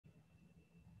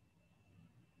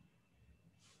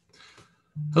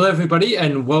Hello, everybody,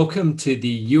 and welcome to the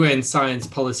UN Science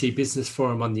Policy Business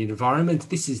Forum on the Environment.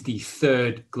 This is the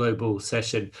third global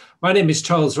session. My name is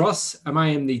Charles Ross, and I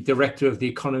am the Director of the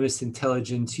Economist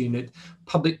Intelligence Unit,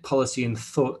 Public Policy and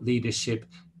Thought Leadership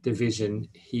Division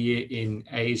here in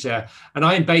Asia. And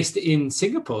I am based in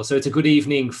Singapore. So it's a good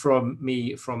evening from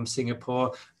me from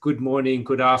Singapore. Good morning,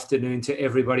 good afternoon to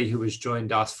everybody who has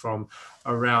joined us from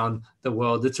around the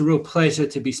world. It's a real pleasure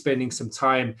to be spending some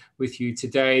time with you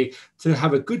today to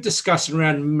have a good discussion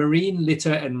around marine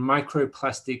litter and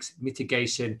microplastics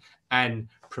mitigation and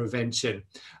prevention.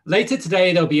 Later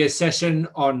today, there'll be a session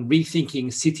on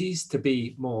rethinking cities to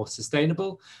be more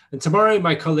sustainable. And tomorrow,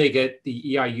 my colleague at the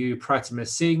EIU, Pratima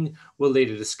Singh, will lead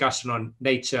a discussion on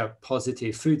nature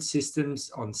positive food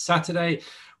systems on Saturday,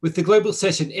 with the global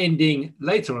session ending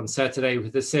later on Saturday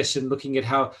with a session looking at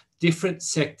how different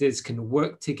sectors can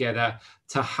work together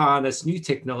to harness new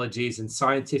technologies and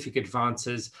scientific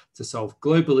advances to solve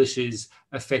global issues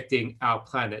affecting our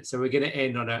planet. So we're going to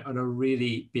end on a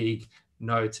really big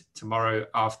note tomorrow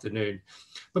afternoon.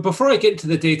 But before I get into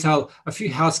the detail, a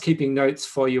few housekeeping notes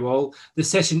for you all. The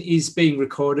session is being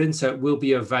recorded, so it will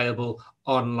be available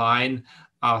online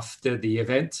after the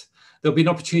event. There'll be an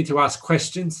opportunity to ask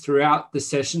questions throughout the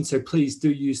session, so please do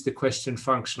use the question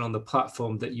function on the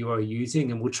platform that you are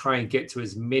using, and we'll try and get to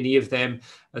as many of them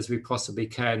as we possibly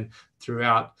can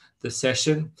throughout the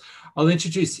session. I'll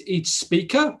introduce each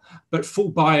speaker, but full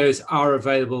bios are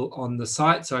available on the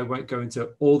site, so I won't go into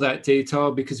all that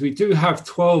detail because we do have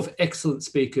 12 excellent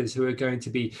speakers who are going to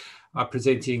be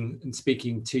presenting and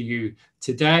speaking to you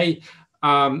today.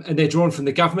 And they're drawn from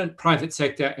the government, private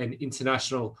sector, and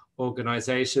international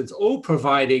organizations, all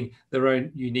providing their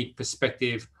own unique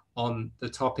perspective on the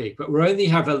topic. But we only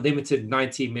have a limited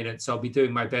 90 minutes, so I'll be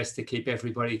doing my best to keep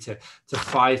everybody to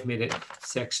 5-minute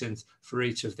sections for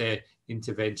each of their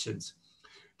interventions.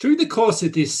 Through the course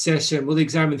of this session, we'll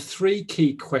examine 3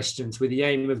 key questions with the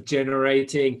aim of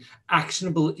generating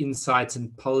actionable insights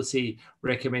and policy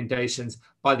recommendations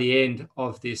by the end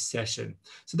of this session.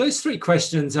 So those 3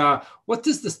 questions are: what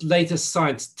does this latest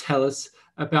science tell us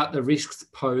about the risks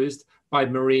posed by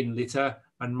marine litter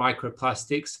and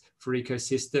microplastics for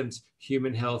ecosystems,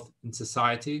 human health, and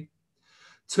society?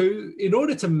 2, in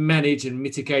order to manage and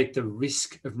mitigate the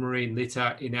risk of marine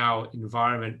litter in our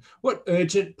environment, what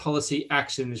urgent policy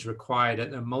action is required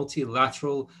at the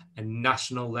multilateral and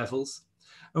national levels?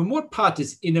 And what part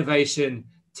does innovation,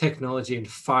 technology, and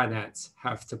finance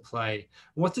have to play?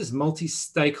 What does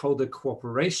multi-stakeholder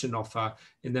cooperation offer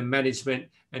in the management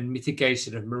and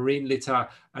mitigation of marine litter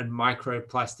and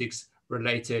microplastics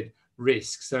related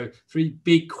risks? So 3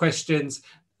 big questions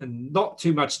and not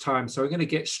too much time, so I'm going to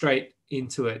get straight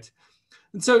into it.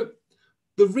 And so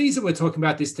the reason we're talking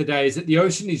about this today is that the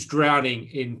ocean is drowning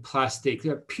in plastic.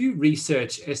 Pew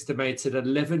Research estimates that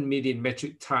 11 million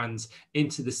metric tons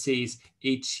into the seas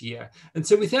each year. And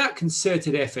so without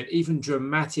concerted effort, even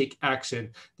dramatic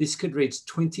action, this could reach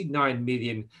 29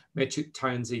 million metric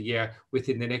tons a year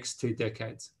within the next 2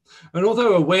 decades. And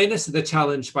although awareness of the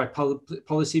challenge by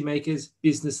policymakers,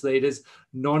 business leaders,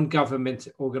 non-government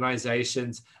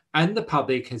organizations, and the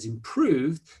public has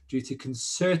improved due to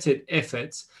concerted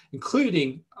efforts,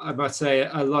 including, I must say,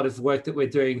 a lot of work that we're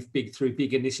doing through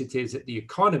big initiatives at The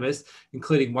Economist,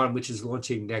 including one which is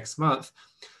launching next month,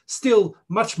 still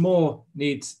much more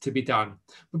needs to be done.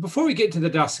 But before we get to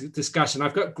the discussion,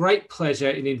 I've got great pleasure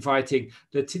in inviting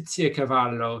Letizia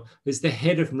Cavallo, who's the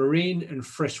head of Marine and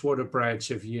Freshwater branch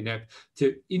of UNEP,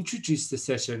 to introduce the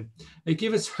session and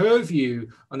give us her view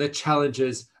on the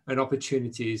challenges and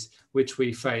opportunities which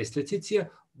we face. Letizia,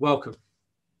 welcome.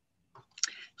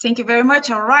 Thank you very much.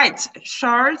 All right,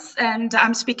 Charles, and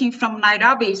I'm speaking from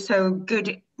Nairobi. So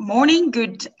good morning,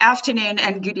 good afternoon,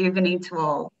 and good evening to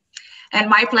all. And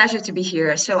my pleasure to be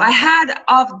here. So ahead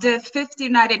of the 5th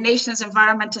United Nations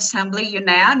Environment Assembly,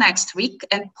 UNEA, next week,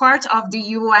 and part of the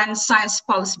UN Science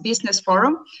Policy Business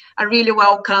Forum, I really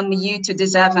welcome you to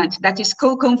this event that is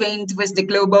co-convened with the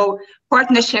Global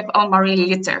Partnership on Marine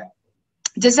Litter.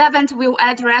 This event will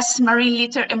address marine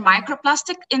litter and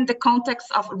microplastic in the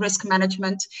context of risk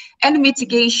management and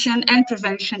mitigation and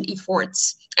prevention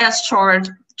efforts, as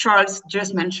Charles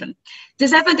just mentioned.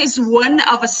 This event is one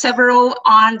of several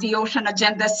on the ocean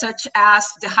agenda, such as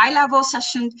the high-level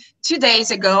session 2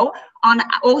 days ago on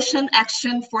ocean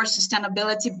action for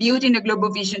sustainability, building a global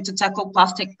vision to tackle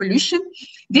plastic pollution.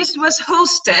 That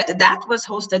was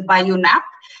hosted by UNEP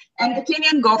and the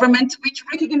Kenyan government, which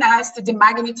recognized the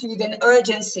magnitude and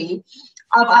urgency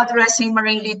of addressing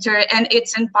marine litter and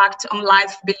its impact on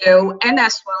life below and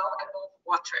as well above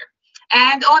water.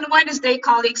 And on Wednesday,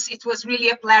 colleagues, it was really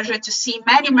a pleasure to see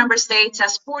many member states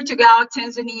as Portugal,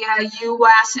 Tanzania,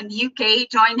 US, and UK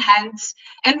join hands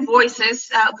and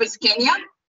voices with Kenya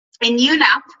and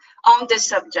UNEP on this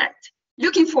subject.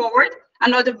 Looking forward,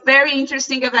 another very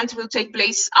interesting event will take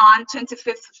place on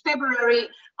 25th February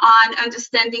on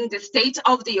understanding the state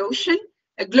of the ocean,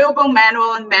 a global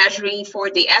manual on measuring for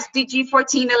the SDG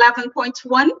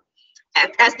 1411.1,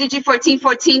 SDG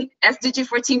 14.14, SDG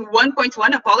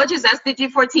 14.1.1, apologies, SDG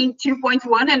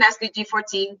 14.2.1 and SDG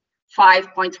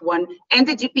 14.5.1, and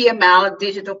the GPML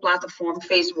digital platform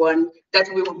phase 1 that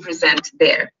we will present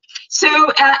there.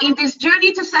 So in this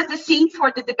journey to set the scene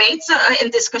for the debates and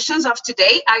discussions of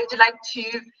today, I would like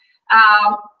to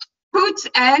put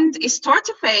and start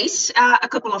to face a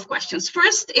couple of questions.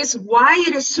 First is why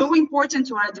it is so important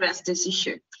to address this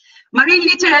issue. Marine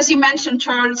litter, as you mentioned,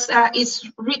 Charles, is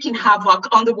wreaking havoc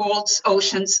on the world's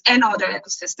oceans and other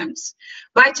ecosystems.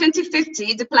 By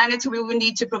 2050, the planet will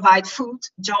need to provide food,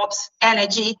 jobs,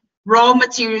 energy, raw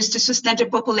materials to sustain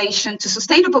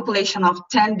a population of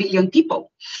 10 billion people.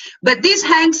 But this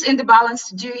hangs in the balance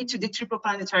due to the triple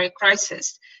planetary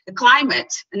crisis, the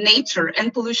climate, nature,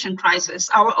 and pollution crisis.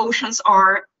 Our oceans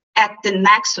are at the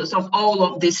nexus of all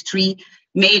of these three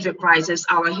major crises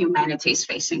our humanity is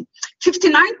facing.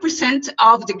 59%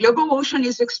 of the global ocean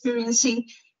is experiencing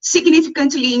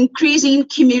significantly increasing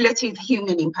cumulative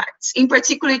human impacts, in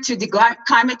particular to the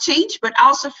climate change, but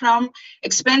also from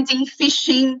expanding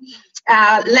fishing,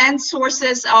 land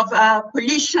sources of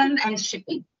pollution and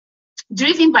shipping.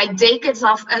 Driven by decades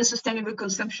of unsustainable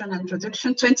consumption and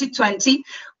production, 2020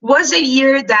 was a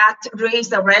year that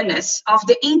raised awareness of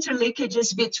the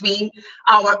interlinkages between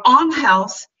our own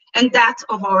health and that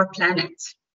of our planet.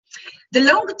 The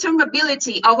long-term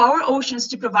ability of our oceans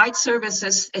to provide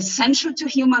services essential to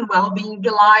human well-being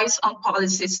relies on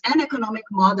policies and economic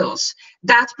models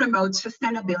that promote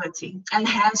sustainability,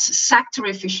 enhance sector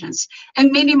efficiency,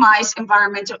 and minimize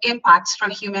environmental impacts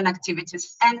from human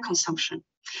activities and consumption.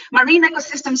 Marine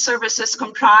ecosystem services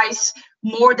comprise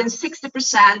more than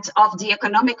 60% of the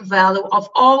economic value of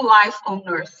all life on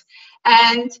Earth,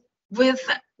 and with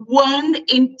 1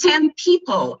 in 10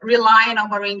 people relying on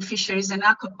marine fisheries and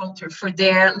aquaculture for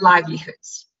their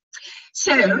livelihoods.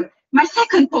 So my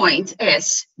second point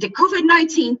is the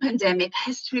COVID-19 pandemic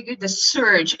has triggered a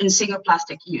surge in single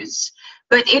plastic use,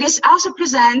 but it is also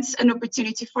presents an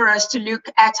opportunity for us to look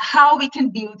at how we can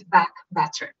build back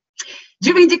better.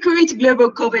 During the current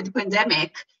global COVID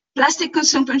pandemic, plastic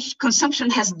consumption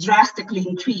has drastically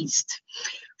increased.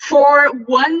 For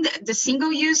one, the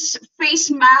single-use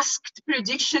face mask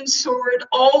production soared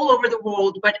all over the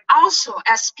world, but also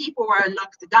as people are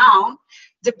locked down,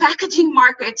 the packaging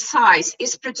market size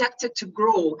is projected to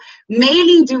grow,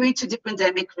 mainly due to the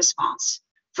pandemic response.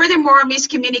 Furthermore,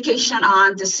 miscommunication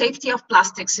on the safety of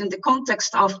plastics in the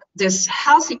context of this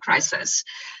health crisis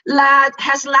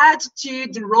has led to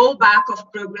the rollback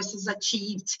of progress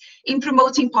achieved in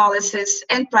promoting policies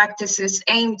and practices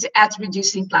aimed at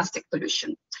reducing plastic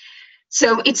pollution.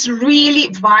 So it's really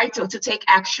vital to take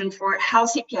action for a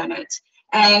healthy planet,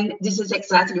 and this is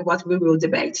exactly what we will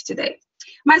debate today.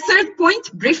 My third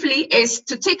point, briefly, is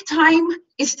to take time.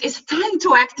 It's time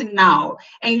to act now.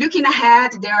 And looking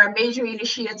ahead, there are major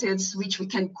initiatives which we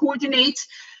can coordinate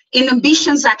in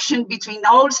ambitious action between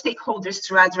all stakeholders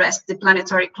to address the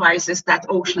planetary crisis that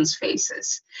oceans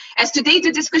faces. As today,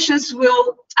 the discussions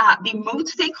will be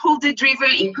multi-stakeholder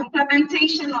driven in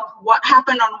complementation of what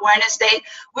happened on Wednesday.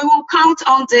 We will count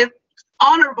on the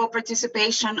honorable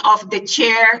participation of the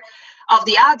chair of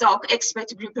the ad hoc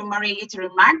expert group on marine litter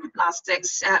and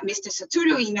microplastics, Mr.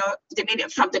 Satoru Ino,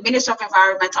 from the Ministry of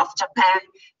Environment of Japan,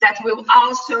 that will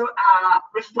also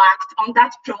reflect on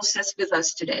that process with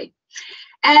us today.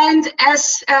 And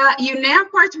as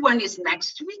UNEP Part 1 is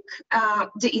next week,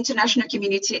 the international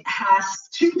community has,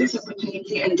 through this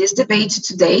opportunity and this debate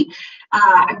today,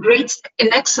 a great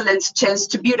and excellent chance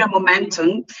to build a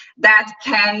momentum that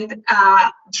can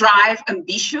drive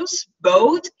ambitious,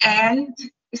 bold, and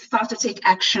start to take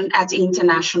action at the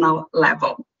international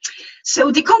level.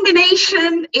 So the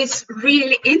combination is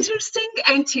really interesting,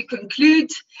 and to conclude,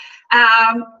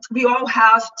 we all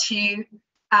have to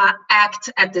act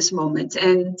at this moment,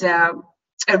 and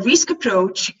a risk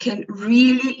approach can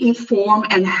really inform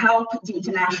and help the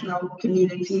international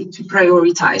community to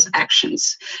prioritize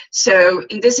actions. So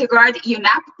in this regard,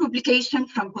 UNEP publication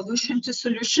From Pollution to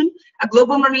Solution, a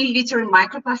global marine litter and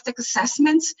microplastic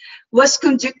assessment, was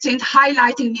conducted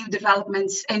highlighting new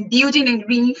developments and building and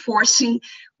reinforcing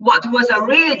what was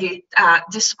already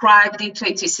described in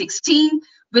 2016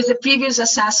 with the previous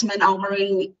assessment on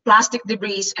marine plastic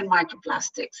debris and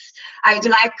microplastics. I'd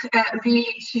like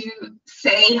really to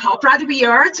say how proud we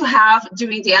are to have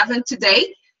during the event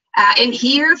today and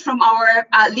hear from our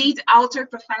lead author,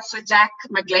 Professor Jack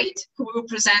McGlade, who will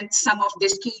present some of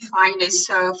these key findings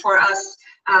for us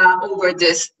over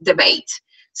this debate.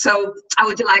 So I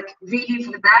would like really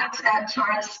for that,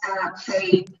 Charles,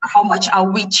 say how much I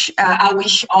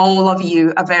wish all of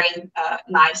you a very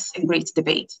nice and great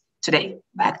debate today.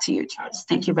 Back to you, Charles.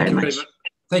 Thank you very much.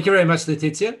 Thank you very much,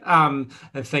 Letizia,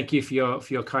 and thank you for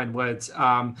your kind words.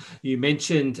 You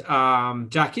mentioned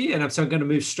Jackie, and so I'm going to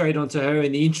move straight on to her.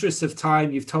 In the interest of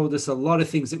time, you've told us a lot of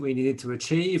things that we needed to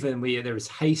achieve, and there is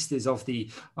haste is of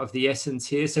the essence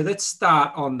here. So let's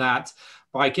start on that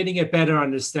by getting a better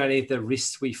understanding of the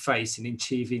risks we face in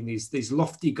achieving these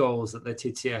lofty goals that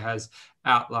Letizia has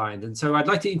outlined. And so I'd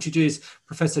like to introduce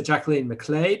Professor Jacqueline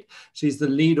McGlade. She's the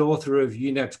lead author of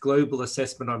UNEP's Global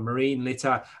Assessment on Marine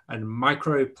Litter and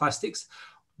Microplastics.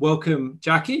 Welcome,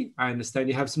 Jackie. I understand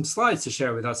you have some slides to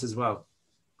share with us as well.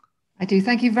 I do.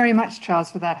 Thank you very much, Charles,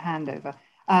 for that handover.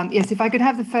 Yes, if I could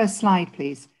have the first slide,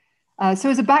 please. So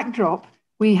as a backdrop,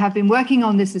 we have been working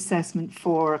on this assessment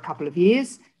for a couple of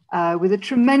years with a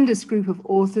tremendous group of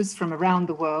authors from around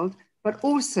the world, but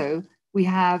also we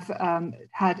have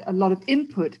had a lot of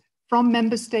input from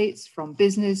member states, from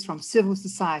business, from civil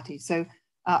society. So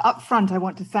up front, I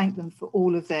want to thank them for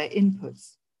all of their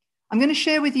inputs. I'm going to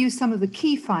share with you some of the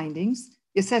key findings.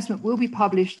 The assessment will be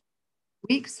published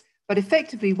in weeks, but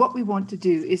effectively what we want to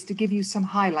do is to give you some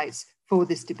highlights for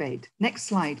this debate. Next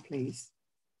slide, please.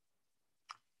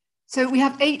 So we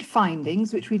have 8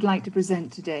 findings which we'd like to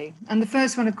present today. And the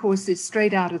first one, of course, is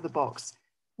straight out of the box.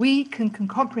 We can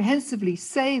comprehensively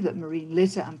say that marine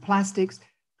litter and plastics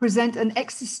present an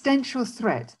existential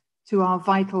threat to our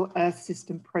vital Earth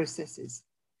system processes.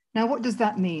 Now, what does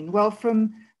that mean? Well,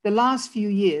 from the last few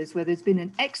years, where there's been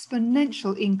an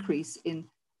exponential increase in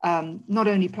not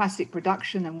only plastic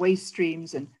production and waste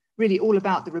streams, and really all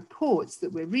about the reports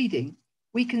that we're reading,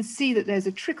 we can see that there's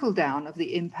a trickle down of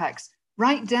the impacts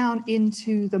right down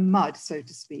into the mud, so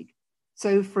to speak.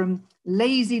 So from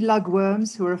lazy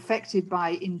lugworms who are affected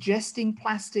by ingesting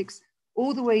plastics,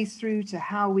 all the way through to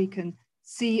how we can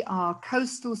see our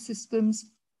coastal systems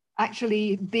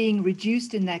actually being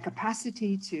reduced in their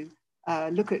capacity to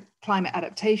look at climate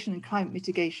adaptation and climate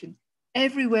mitigation.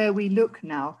 Everywhere we look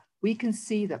now, we can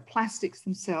see that plastics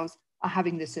themselves are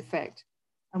having this effect.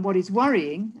 And what is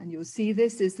worrying, and you'll see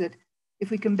this, is that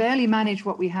if we can barely manage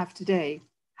what we have today,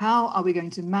 how are we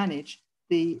going to manage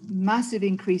the massive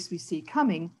increase we see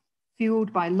coming,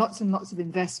 fueled by lots and lots of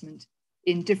investment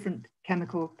in different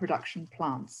chemical production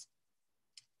plants?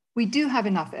 We do have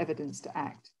enough evidence to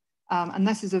act. And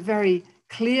this is a very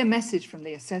clear message from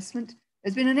the assessment.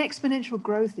 There's been an exponential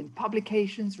growth in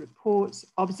publications, reports,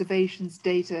 observations,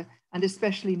 data, and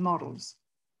especially models.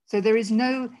 So there is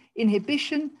no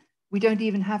inhibition. We don't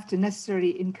even have to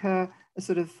necessarily incur a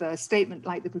sort of statement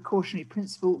like the precautionary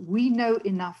principle. We know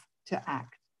enough to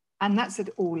act, and that's at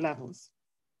all levels.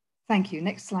 Thank you.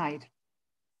 Next slide.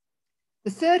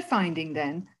 The third finding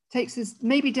then takes us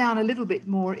maybe down a little bit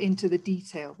more into the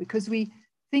detail, because we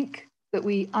think that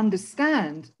we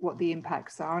understand what the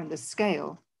impacts are and the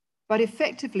scale, but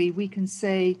effectively we can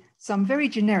say some very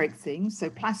generic things. So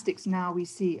plastics now we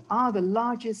see are the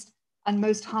largest and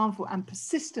most harmful and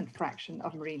persistent fraction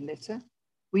of marine litter.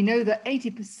 We know that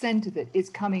 80% of it is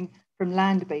coming from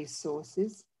land-based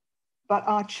sources, but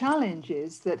our challenge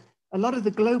is that a lot of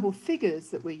the global figures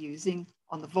that we're using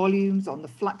on the volumes, on the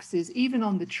fluxes, even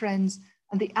on the trends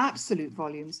and the absolute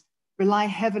volumes rely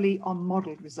heavily on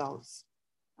modeled results.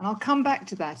 And I'll come back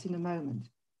to that in a moment.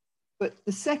 But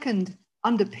the second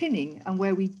underpinning, and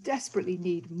where we desperately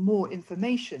need more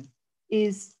information,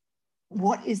 is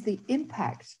what is the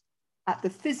impact at the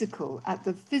physical, at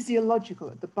the physiological,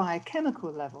 at the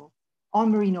biochemical level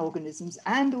on marine organisms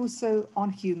and also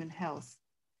on human health.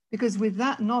 Because with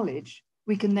that knowledge,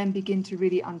 we can then begin to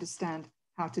really understand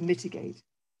how to mitigate.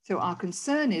 So our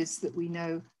concern is that we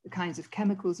know the kinds of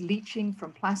chemicals leaching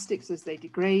from plastics as they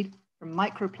degrade, from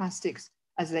microplastics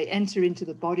as they enter into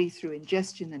the body through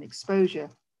ingestion and exposure.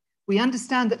 We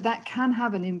understand that that can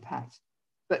have an impact,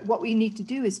 but what we need to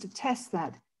do is to test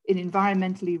that in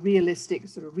environmentally realistic,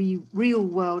 sort of real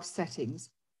world settings,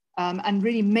 and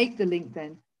really make the link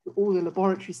then to all the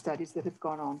laboratory studies that have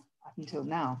gone on up until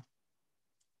now.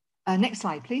 Next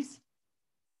slide, please.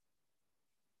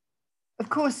 Of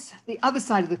course, the other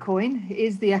side of the coin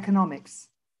is the economics.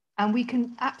 And we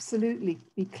can absolutely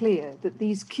be clear that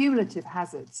these cumulative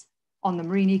hazards on the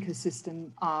marine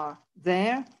ecosystem are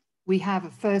there. We have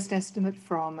a first estimate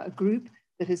from a group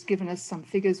that has given us some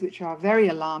figures which are very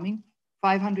alarming,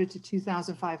 $500 to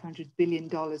 $2,500 billion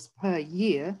per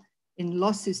year in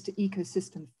losses to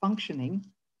ecosystem functioning.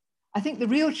 I think the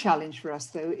real challenge for us,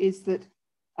 though, is that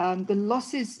the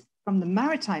losses from the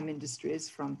maritime industries,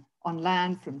 from on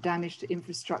land, from damage to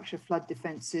infrastructure, flood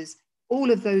defenses, all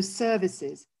of those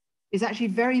services is actually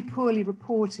very poorly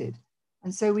reported.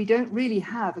 And so we don't really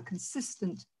have a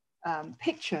consistent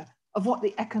picture of what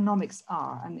the economics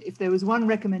are. And if there was one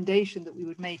recommendation that we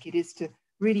would make, it is to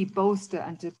really bolster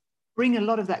and to bring a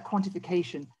lot of that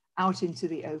quantification out into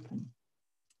the open.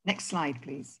 Next slide,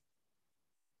 please.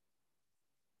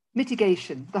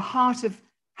 Mitigation, the heart of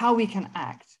how we can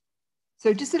act.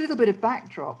 So just a little bit of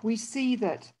backdrop, we see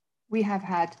that we have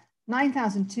had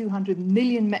 9,200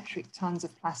 million metric tons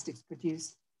of plastics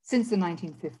produced since the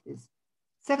 1950s.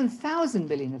 7,000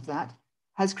 million of that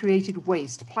has created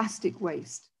waste, plastic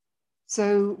waste.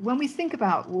 So when we think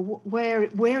about, well,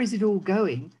 where is it all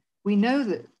going? We know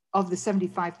that of the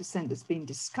 75% that's been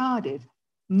discarded,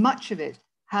 much of it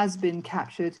has been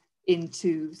captured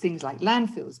into things like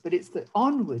landfills, but it's the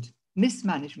onward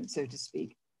mismanagement, so to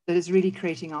speak, that is really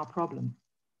creating our problem.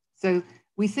 So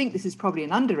we think this is probably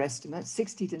an underestimate,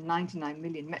 60 to 99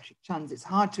 million metric tons. It's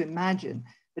hard to imagine,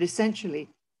 but essentially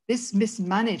this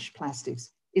mismanaged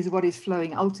plastics is what is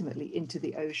flowing ultimately into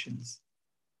the oceans.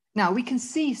 Now we can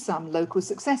see some local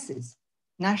successes,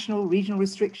 national, regional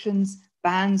restrictions,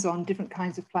 bans on different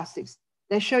kinds of plastics.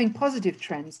 They're showing positive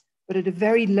trends, but at a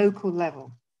very local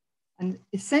level. And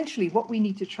essentially what we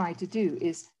need to try to do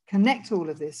is connect all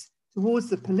of this towards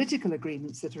the political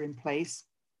agreements that are in place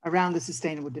around the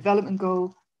Sustainable Development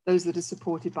Goal, those that are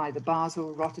supported by the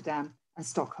Basel, Rotterdam, and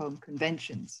Stockholm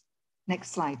Conventions.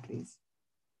 Next slide, please.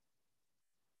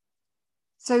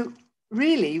 So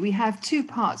really, we have two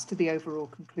parts to the overall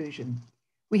conclusion.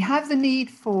 We have the need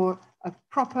for a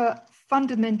proper,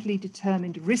 fundamentally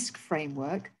determined risk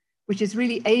framework, which is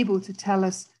really able to tell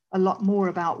us a lot more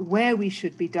about where we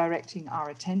should be directing our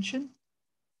attention.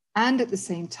 And at the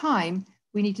same time,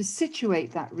 we need to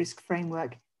situate that risk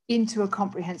framework into a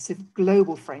comprehensive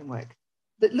global framework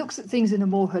that looks at things in a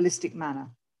more holistic manner.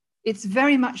 It's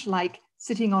very much like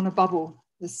sitting on a bubble,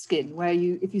 the skin, where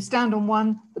if you stand on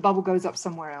one, the bubble goes up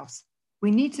somewhere else.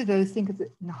 We need to, though, think of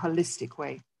it in a holistic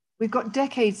way. We've got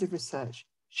decades of research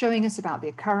showing us about the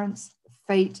occurrence, the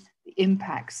fate, the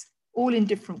impacts, all in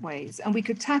different ways, and we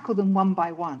could tackle them one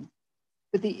by one.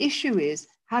 But the issue is,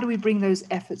 how do we bring those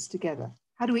efforts together?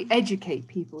 How do we educate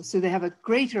people so they have a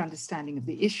greater understanding of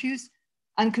the issues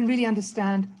and can really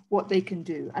understand what they can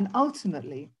do? And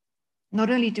ultimately, not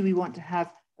only do we want to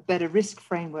have a better risk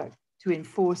framework to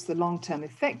enforce the long-term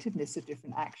effectiveness of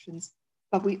different actions,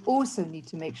 but we also need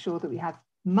to make sure that we have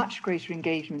much greater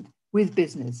engagement with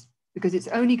business, because it's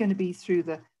only going to be through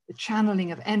the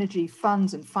channeling of energy,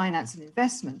 funds, and finance and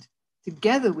investment,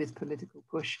 together with political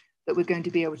push, that we're going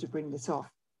to be able to bring this off.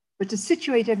 But to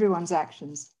situate everyone's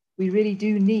actions, we really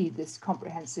do need this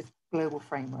comprehensive global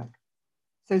framework.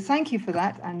 So thank you for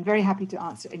that, and very happy to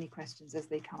answer any questions as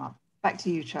they come up. Back to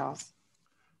you, Charles.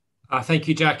 Thank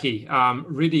you, Jackie.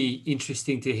 Really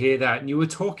interesting to hear that. And you were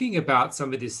talking about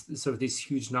some of this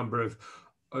huge number of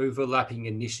overlapping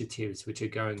initiatives which are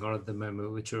going on at the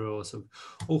moment, which are also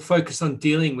all focused on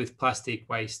dealing with plastic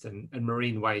waste and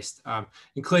marine waste,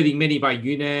 including many by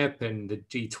UNEP and the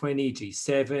G20,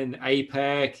 G7,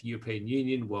 APEC, European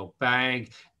Union, World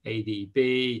Bank,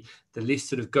 ADB. The list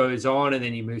sort of goes on, and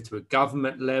then you move to a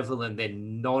government level and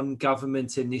then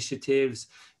non-government initiatives,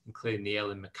 including the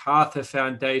Ellen MacArthur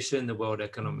Foundation, the World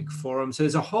Economic Forum. So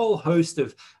there's a whole host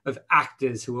of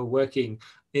actors who are working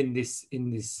in this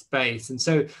space. And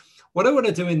so what I want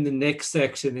to do in the next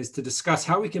section is to discuss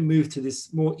how we can move to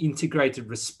this more integrated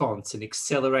response and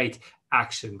accelerate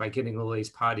action by getting all these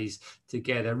parties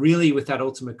together, really with that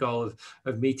ultimate goal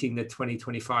of meeting the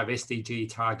 2025 SDG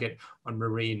target on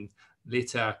marine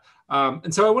litter.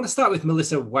 And so I want to start with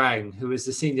Melissa Wang, who is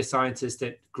the senior scientist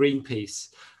at Greenpeace.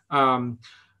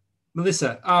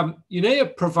 Melissa,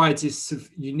 UNEP provides this sort of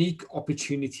unique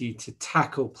opportunity to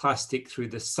tackle plastic through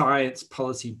the science,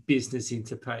 policy, business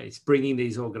interface, bringing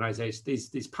these organizations,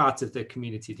 these parts of the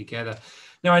community together.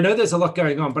 Now, I know there's a lot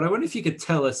going on, but I wonder if you could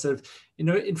tell us sort of,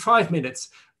 in 5 minutes,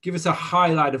 give us a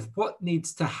highlight of what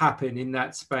needs to happen in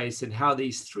that space and how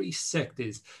these three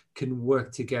sectors can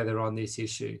work together on this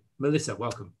issue. Melissa,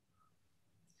 welcome.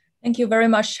 Thank you very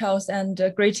much, Charles, and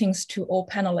greetings to all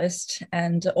panelists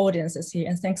and audiences here.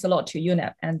 And thanks a lot to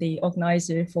UNEP and the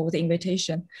organizer for the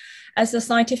invitation. As a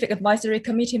scientific advisory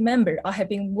committee member, I have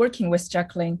been working with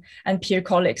Jacqueline and peer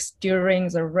colleagues during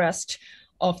the rest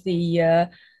of the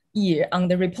year on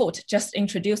the report just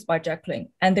introduced by Jacqueline,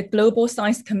 and the global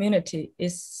science community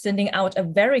is sending out a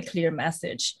very clear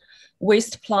message.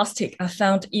 Waste plastic are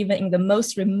found even in the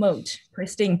most remote,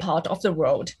 pristine part of the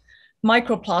world.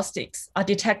 Microplastics are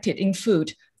detected in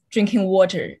food, drinking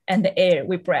water, and the air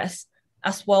we breathe,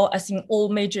 as well as in all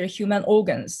major human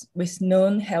organs with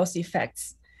known health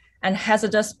effects. And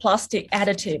hazardous plastic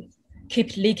additives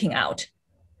keep leaking out.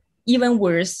 Even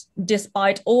worse,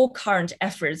 despite all current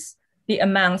efforts, the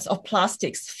amounts of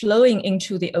plastics flowing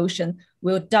into the ocean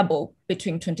will double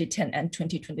between 2010 and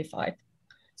 2025.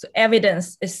 So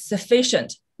evidence is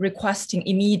sufficient requesting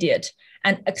immediate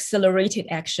and accelerated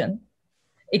action.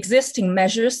 Existing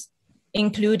measures,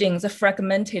 including the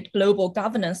fragmented global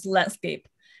governance landscape,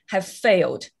 have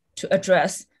failed to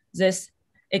address these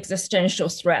existential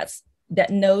threats that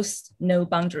knows no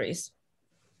boundaries.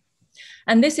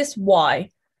 And this is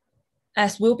why,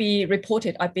 as will be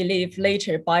reported, I believe,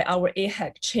 later by our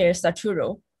AHEC chair,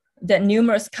 Saturo, that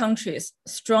numerous countries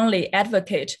strongly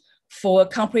advocate for a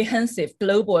comprehensive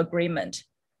global agreement.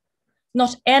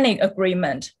 Not any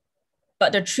agreement,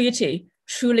 but a treaty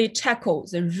truly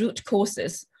tackles the root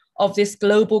causes of this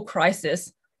global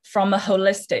crisis from a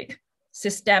holistic,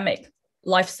 systemic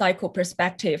life cycle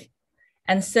perspective,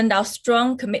 and send out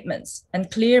strong commitments and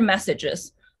clear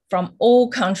messages from all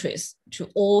countries to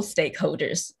all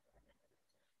stakeholders.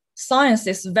 Science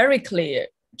is very clear.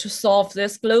 To solve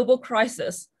this global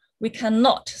crisis, we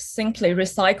cannot simply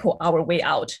recycle our way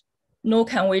out, nor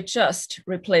can we just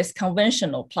replace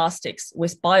conventional plastics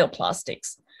with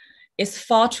bioplastics. It's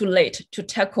far too late to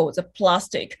tackle the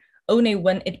plastic only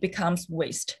when it becomes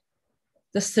waste.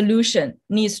 The solution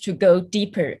needs to go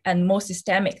deeper and more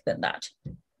systemic than that.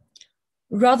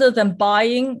 Rather than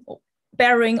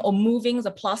burying or moving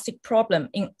the plastic problem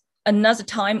in another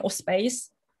time or space,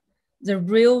 the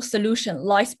real solution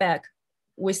lies back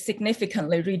with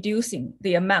significantly reducing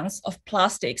the amounts of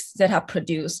plastics that are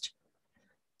produced,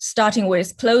 starting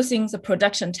with closing the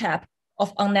production tap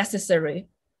of unnecessary,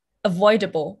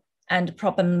 avoidable, and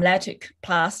problematic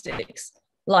plastics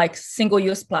like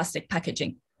single-use plastic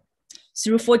packaging,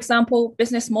 through, for example,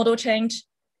 business model change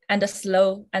and a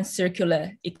slow and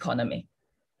circular economy.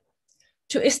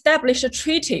 To establish a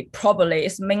treaty properly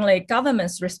is mainly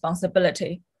government's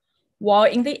responsibility, while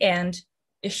in the end,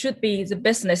 it should be the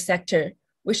business sector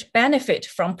which benefit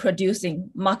from producing,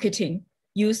 marketing,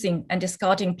 using, and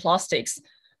discarding plastics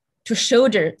to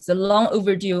shoulder the long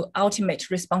overdue ultimate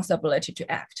responsibility to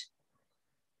act.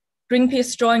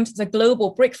 Greenpeace joined the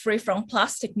global Break Free from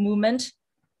Plastic movement,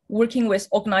 working with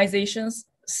organizations,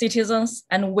 citizens,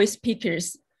 and waste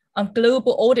pickers on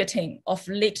global auditing of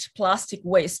leaked plastic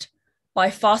waste by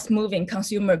fast-moving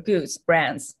consumer goods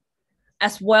brands,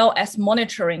 as well as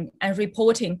monitoring and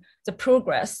reporting the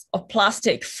progress of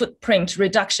plastic footprint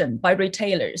reduction by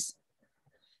retailers.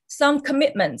 Some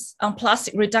commitments on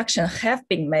plastic reduction have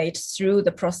been made through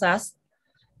the process,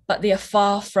 but they are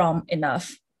far from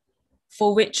enough,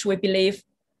 for which we believe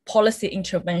policy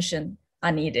intervention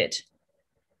are needed.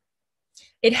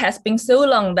 It has been so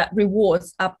long that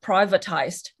rewards are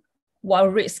privatized while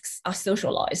risks are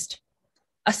socialized.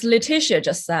 As Letitia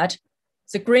just said,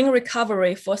 the green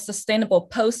recovery for a sustainable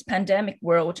post-pandemic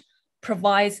world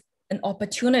provides an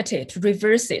opportunity to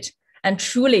reverse it and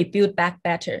truly build back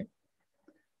better.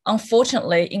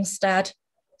 Unfortunately, instead,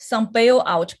 some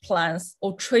bailout plans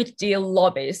or trade deal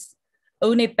lobbies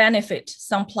only benefit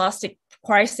some plastic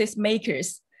crisis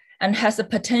makers and has the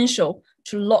potential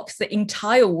to lock the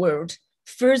entire world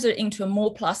further into a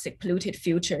more plastic polluted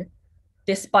future,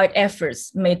 despite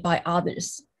efforts made by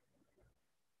others.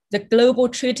 The global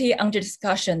treaty under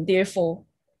discussion, therefore,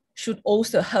 should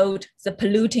also hold the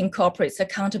polluting corporates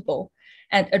accountable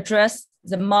and address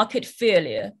the market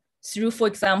failure through, for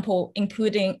example,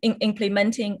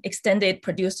 implementing extended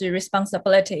producer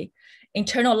responsibility,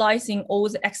 internalizing all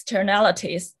the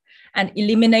externalities, and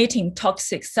eliminating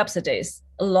toxic subsidies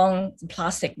along the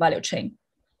plastic value chain,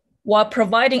 while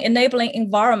providing enabling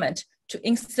environment to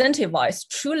incentivize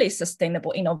truly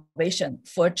sustainable innovation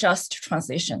for a just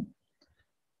transition.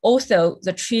 Also,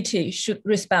 the treaty should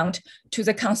respond to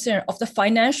the concern of the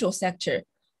financial sector,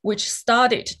 which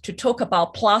started to talk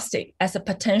about plastic as a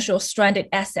potential stranded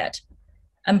asset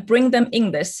and bring them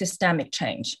in this systemic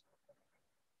change.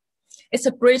 It's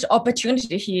a great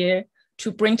opportunity here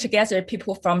to bring together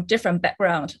people from different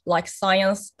backgrounds like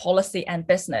science, policy, and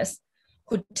business,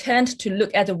 who tend to look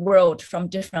at the world from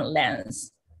different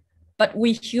lenses. But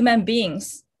we human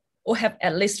beings all have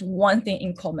at least one thing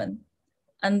in common.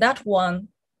 And that one,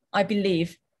 I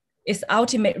believe, is the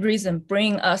ultimate reason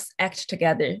bringing us act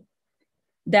together.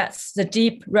 That's the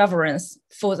deep reverence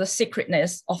for the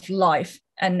sacredness of life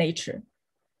and nature.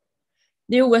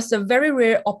 there was a very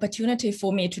rare opportunity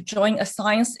for me to join a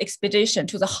science expedition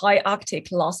to the high Arctic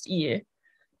last year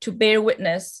to bear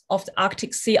witness of the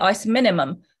Arctic sea ice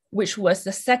minimum, which was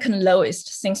the second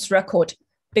lowest since record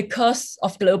because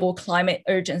of global climate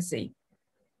urgency.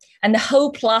 And the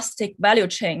whole plastic value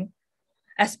chain,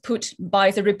 as put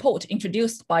by the report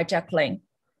introduced by Jacqueline,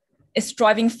 is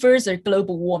driving further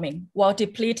global warming while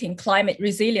depleting climate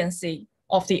resiliency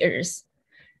of the Earth.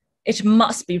 It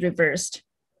must be reversed.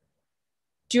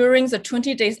 During the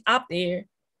 20 days up there,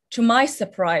 to my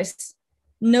surprise,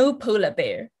 no polar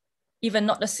bear, even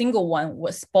not a single one,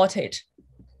 was spotted.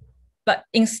 But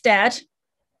instead,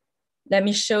 let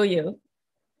me show you,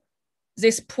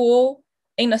 this poor,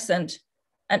 innocent,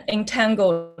 and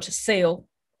entangled seal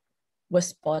was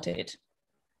spotted.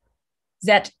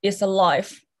 That is a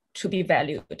life to be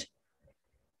valued.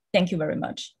 Thank you very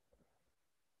much.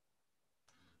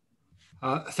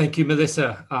 Thank you,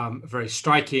 Melissa. Very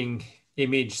striking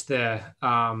image there.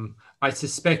 I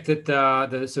suspect that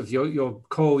the sort of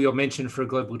your mention for a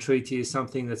global treaty is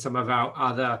something that some of our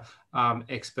other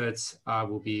experts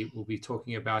will be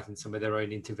talking about in some of their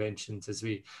own interventions as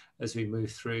we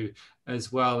move through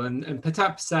as well. And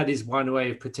perhaps that is one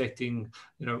way of protecting,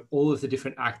 all of the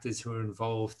different actors who are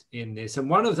involved in this. And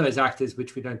one of those actors,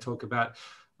 which we don't talk about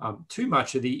too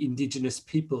much, are the Indigenous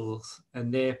peoples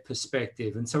and their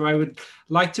perspective. And so I would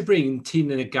like to bring in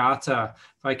Tina Nagata,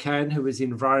 if I can, who is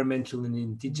environmental and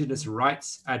Indigenous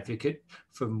rights advocate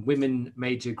from Women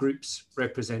Major Groups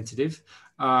representative.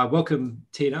 Welcome,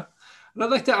 Tina. And I'd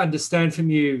like to understand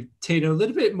from you, Tina, a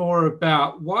little bit more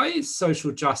about why is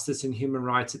social justice and human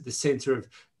rights at the center of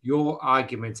your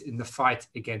argument in the fight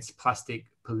against plastic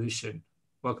pollution?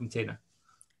 Welcome, Tina.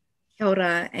 Kia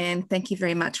ora, and thank you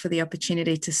very much for the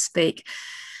opportunity to speak.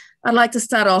 I'd like to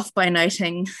start off by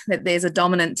noting that there's a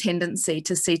dominant tendency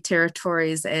to see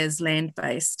territories as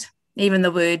land-based. Even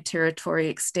the word territory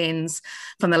extends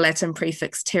from the Latin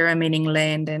prefix terra, meaning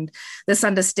land, and this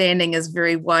understanding is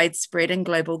very widespread in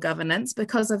global governance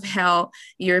because of how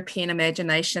European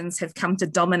imaginations have come to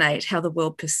dominate how the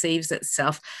world perceives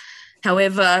itself.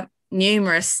 However,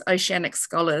 numerous oceanic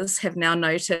scholars have now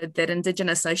noted that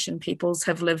Indigenous ocean peoples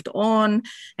have lived on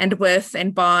and with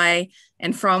and by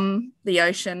and from the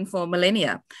ocean for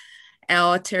millennia.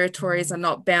 Our territories are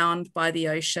not bound by the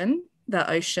ocean. The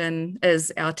ocean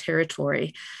is our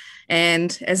territory.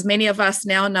 And as many of us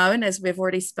now know, and as we've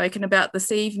already spoken about this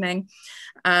evening,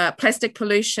 plastic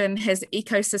pollution has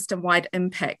ecosystem-wide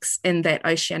impacts in that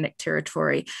oceanic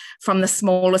territory, from the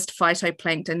smallest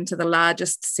phytoplankton to the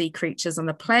largest sea creatures on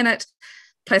the planet.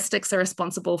 Plastics are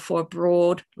responsible for a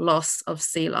broad loss of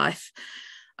sea life.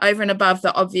 Over and above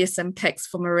the obvious impacts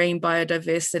for marine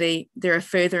biodiversity, there are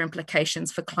further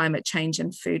implications for climate change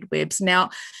and food webs.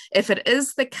 Now, if it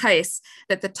is the case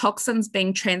that the toxins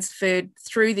being transferred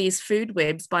through these food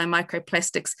webs by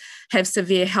microplastics have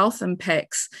severe health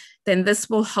impacts, then this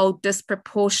will hold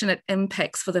disproportionate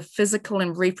impacts for the physical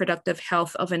and reproductive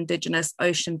health of Indigenous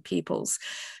ocean peoples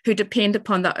who depend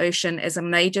upon the ocean as a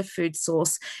major food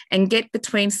source and get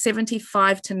between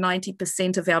 75 to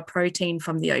 90% of our protein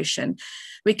from the ocean.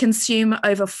 We consume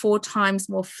over 4 times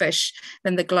more fish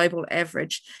than the global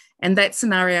average. And that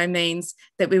scenario means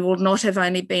that we will not have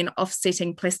only been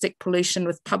offsetting plastic pollution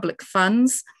with public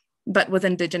funds, but with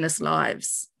Indigenous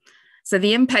lives. So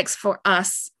the impacts for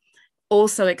us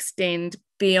also extend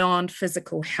beyond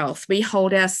physical health. We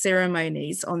hold our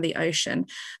ceremonies on the ocean.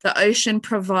 The ocean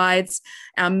provides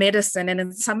our medicine, and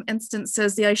in some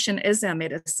instances, the ocean is our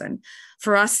medicine.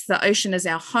 For us, the ocean is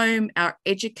our home, our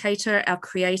educator, our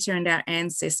creator, and our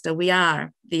ancestor. We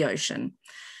are the ocean.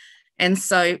 And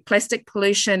so plastic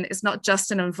pollution is not just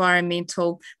an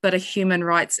environmental, but a human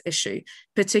rights issue,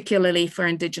 particularly for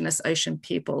Indigenous ocean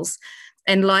peoples.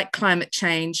 And like climate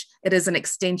change, it is an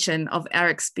extension of our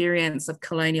experience of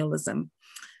colonialism.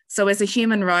 So as a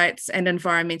human rights and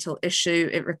environmental issue,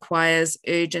 it requires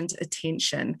urgent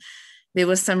attention. There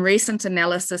was some recent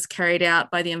analysis carried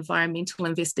out by the Environmental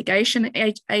Investigation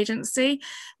Agency,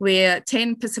 where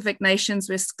 10 Pacific nations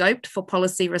were scoped for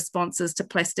policy responses to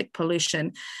plastic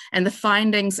pollution. And the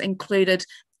findings included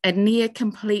a near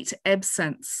complete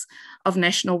absence of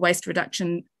national waste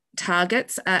reduction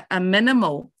targets, a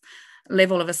minimal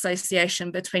level of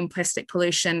association between plastic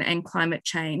pollution and climate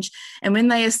change. And when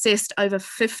they assessed over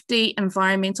 50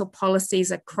 environmental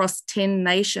policies across 10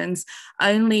 nations,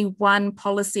 only one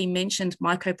policy mentioned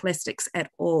microplastics at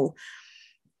all.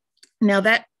 Now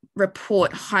that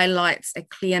report highlights a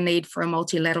clear need for a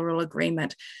multilateral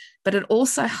agreement, but it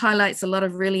also highlights a lot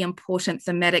of really important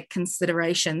thematic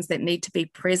considerations that need to be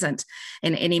present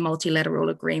in any multilateral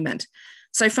agreement.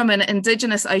 So from an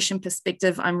Indigenous ocean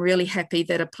perspective, I'm really happy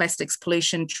that a plastics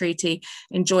pollution treaty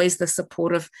enjoys the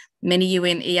support of many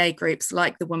UNEA groups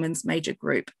like the Women's Major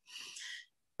Group.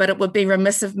 But it would be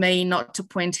remiss of me not to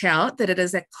point out that it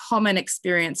is a common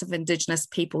experience of Indigenous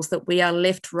peoples that we are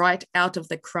left right out of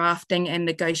the crafting and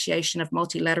negotiation of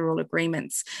multilateral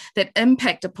agreements that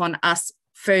impact upon us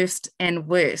first and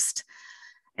worst.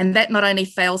 And that not only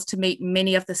fails to meet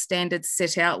many of the standards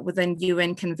set out within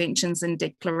UN conventions and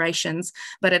declarations,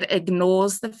 but it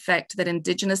ignores the fact that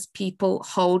Indigenous people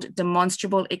hold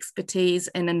demonstrable expertise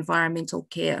in environmental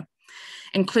care,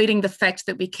 including the fact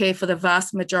that we care for the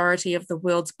vast majority of the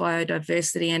world's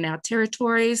biodiversity in our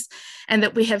territories, and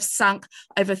that we have sunk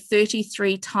over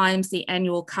 33 times the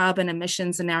annual carbon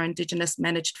emissions in our Indigenous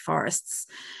managed forests.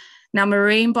 Now,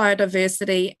 marine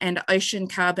biodiversity and ocean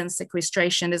carbon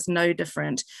sequestration is no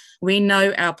different. We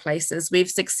know our places.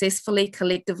 We've successfully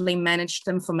collectively managed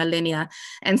them for millennia.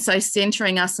 And so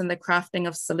centering us in the crafting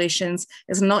of solutions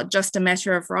is not just a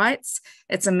matter of rights,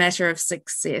 it's a matter of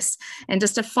success. And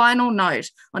just a final note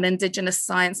on Indigenous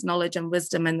science, knowledge, and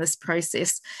wisdom in this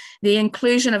process. The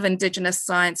inclusion of Indigenous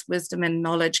science, wisdom, and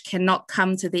knowledge cannot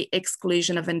come to the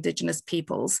exclusion of Indigenous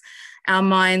peoples. Our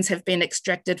mines have been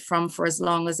extracted from for as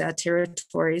long as our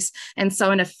territories. And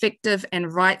so an effective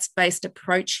and rights-based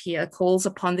approach here calls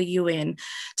upon the UN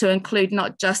to include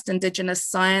not just Indigenous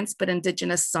science, but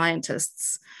Indigenous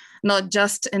scientists, not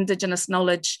just Indigenous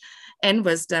knowledge and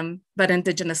wisdom, but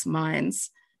Indigenous minds.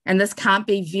 And this can't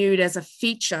be viewed as a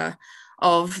feature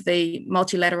of the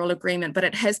multilateral agreement, but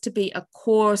it has to be a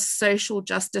core social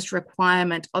justice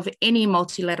requirement of any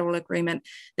multilateral agreement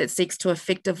that seeks to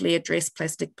effectively address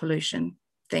plastic pollution.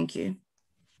 Thank you.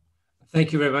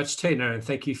 Thank you very much, Tina, and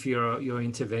thank you for your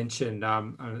intervention.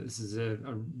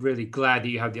 I'm really glad that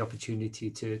you have the opportunity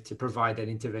to provide that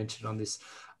intervention on this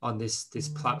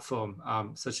platform.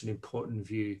 Such an important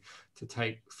view to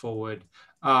take forward.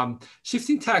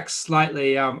 Shifting tack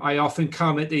slightly, I often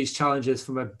come at these challenges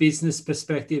from a business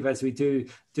perspective, as we do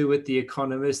with The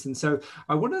Economist. And so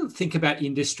I want to think about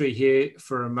industry here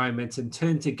for a moment and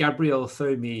turn to Gabrielle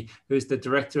Fomi, who's the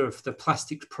director of the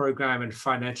Plastics Program and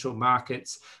Financial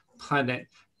Markets Planet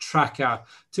Tracker,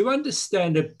 to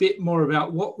understand a bit more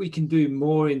about what we can do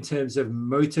more in terms of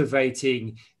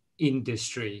motivating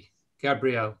industry.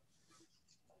 Gabrielle.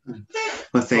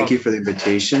 Well, thank you for the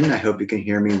invitation. I hope you can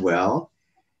hear me well.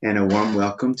 And a warm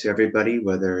welcome to everybody,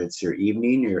 whether it's your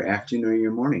evening, your afternoon, or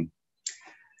your morning.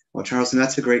 Well, Charles, and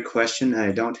that's a great question.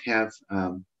 I don't have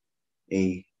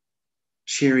a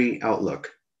cheery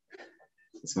outlook,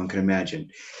 as one can imagine.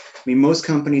 I mean, most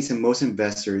companies and most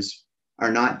investors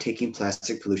are not taking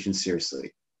plastic pollution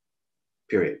seriously,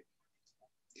 period.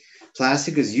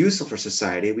 Plastic is useful for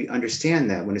society. We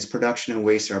understand that when its production and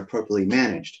waste are appropriately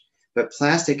managed. But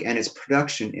plastic and its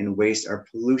production and waste are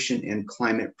pollution and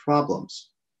climate problems.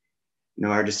 You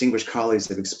know, our distinguished colleagues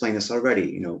have explained this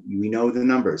already. You know, we know the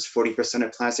numbers. 40%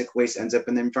 of plastic waste ends up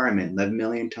in the environment. 11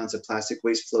 million tons of plastic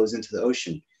waste flows into the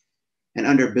ocean. And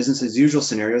under business as usual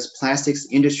scenarios, plastics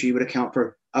industry would account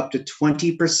for up to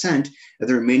 20% of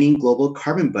the remaining global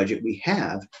carbon budget we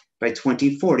have by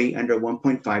 2040 under a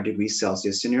 1.5 degrees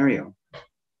Celsius scenario.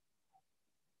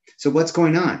 So what's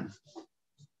going on?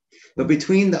 But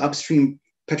between the upstream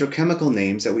petrochemical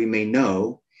names that we may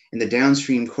know and the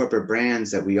downstream corporate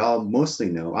brands that we all mostly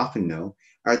know, often know,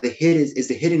 is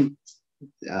the hidden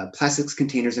plastics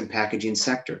containers and packaging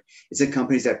sector. It's the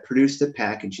companies that produce the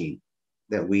packaging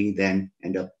that we then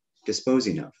end up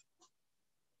disposing of.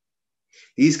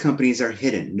 These companies are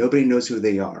hidden. Nobody knows who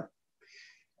they are.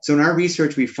 So in our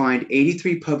research, we find we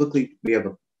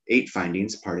have 8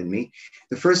 findings, pardon me.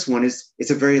 The first one is, it's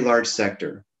a very large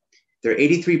sector. There are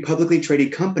 83 publicly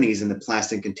traded companies in the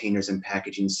plastic containers and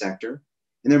packaging sector,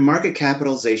 and their market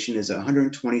capitalization is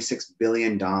 $126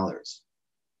 billion.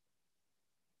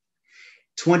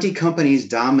 20 companies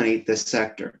dominate this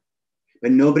sector,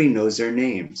 but nobody knows their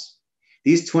names.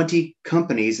 These 20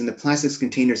 companies in the plastics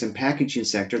containers and packaging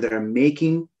sector that are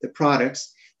making the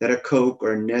products that a Coke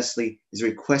or Nestle is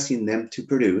requesting them to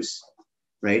produce,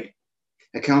 right,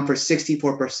 account for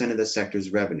 64% of the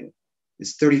sector's revenue.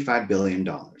 It's $35 billion.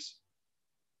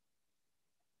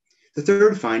 The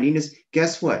third finding is,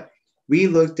 guess what? We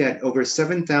looked at over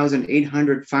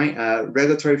 7,800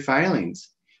 regulatory filings,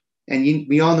 and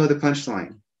we all know the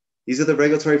punchline. These are the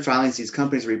regulatory filings these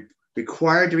companies are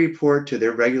required to report to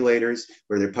their regulators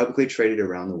where they're publicly traded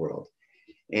around the world.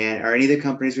 And are any of the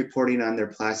companies reporting on their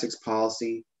plastics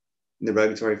policy in the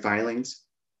regulatory filings?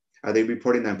 Are they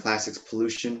reporting on plastics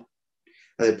pollution?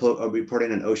 Are they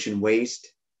reporting on ocean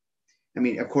waste? I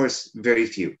mean, of course, very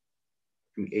few.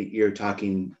 You're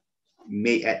talking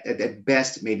at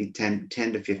best, maybe 10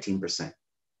 to 15%.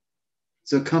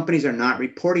 So companies are not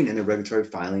reporting in their regulatory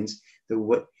filings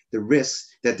the risks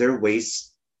that their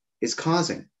waste is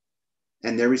causing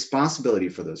and their responsibility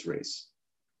for those risks.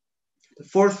 The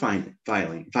fourth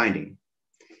finding,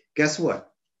 guess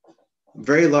what?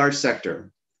 Very large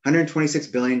sector,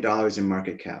 $126 billion in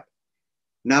market cap.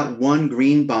 Not one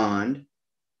green bond,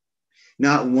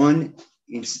 not one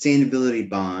sustainability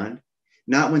bond,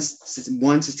 not one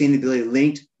sustainability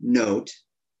linked note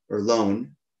or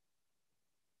loan.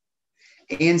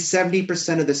 And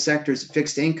 70% of the sector's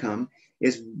fixed income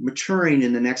is maturing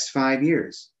in the next 5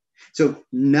 years. So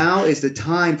now is the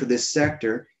time for this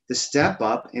sector to step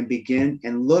up and begin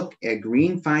and look at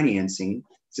green financing,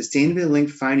 sustainability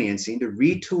linked financing, to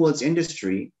retool its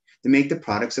industry to make the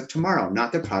products of tomorrow,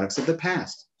 not the products of the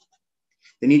past.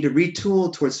 They need to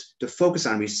retool to focus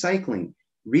on recycling,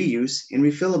 reuse, and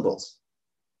refillables,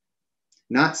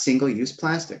 not single-use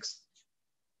plastics.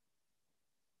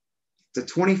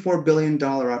 It's a $24 billion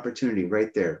opportunity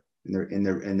right there in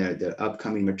the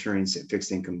upcoming maturing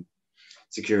fixed income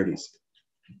securities.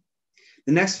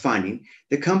 The next finding,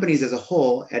 the companies as a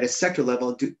whole at a sector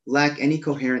level lack any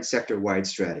coherent sector-wide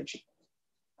strategy.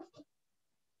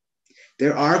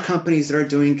 There are companies that are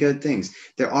doing good things.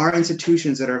 There are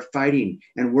institutions that are fighting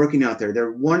and working out there. There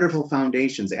are wonderful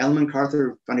foundations. The Ellen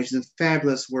MacArthur Foundation does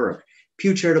fabulous work.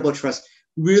 Pew Charitable Trust,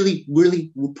 really,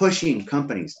 really pushing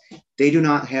companies. They do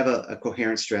not have a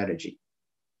coherent strategy.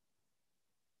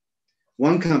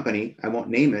 One company, I won't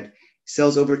name it,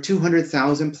 sells over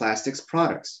 200,000 plastics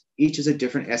products. Each is a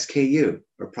different SKU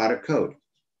or product code.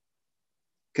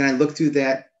 Can I look through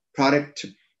that product?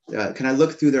 Can I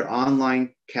look through their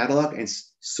online catalog and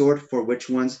sort for which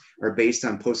ones are based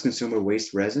on post-consumer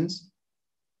waste resins?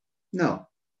 No.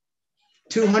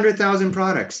 200,000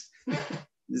 products.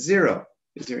 Zero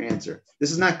is your answer.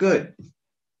 This is not good.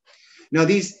 Now,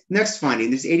 these next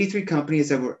finding, these 83 companies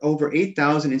have over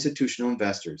 8,000 institutional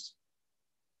investors.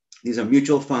 These are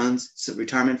mutual funds,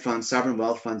 retirement funds, sovereign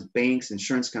wealth funds, banks,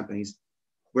 insurance companies,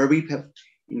 where we have,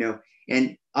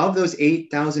 and of those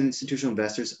 8,000 institutional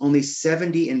investors, only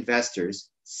 70 investors,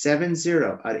 70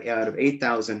 out of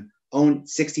 8,000, own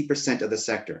 60% of the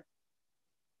sector.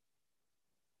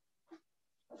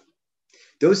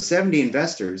 Those 70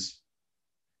 investors,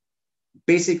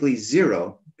 basically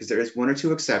zero, because there is one or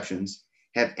two exceptions,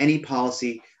 have any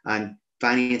policy on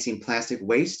financing plastic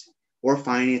waste or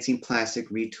financing plastic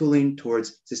retooling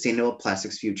towards sustainable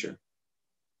plastics future.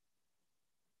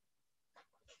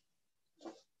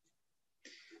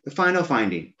 The final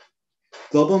finding,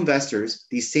 global investors,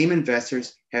 these same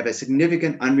investors have a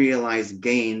significant unrealized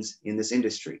gains in this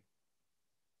industry.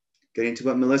 Getting to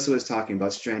what Melissa was talking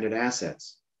about, stranded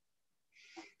assets.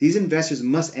 These investors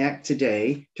must act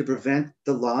today to prevent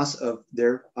the loss of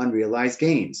their unrealized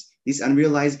gains. These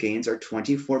unrealized gains are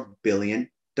 $24 billion.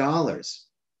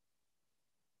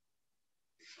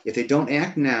 If they don't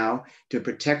act now to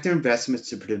protect their investments,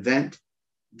 to prevent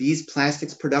these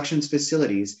plastics production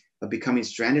facilities of becoming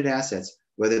stranded assets,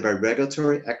 whether by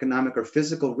regulatory, economic, or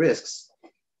physical risks,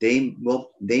 they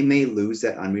may lose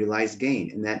that unrealized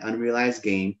gain, and that unrealized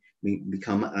gain may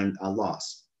become a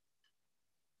loss.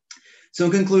 So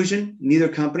in conclusion, neither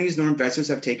companies nor investors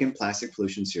have taken plastic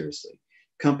pollution seriously.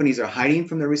 Companies are hiding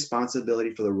from their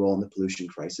responsibility for their role in the pollution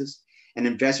crisis, and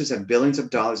investors have billions of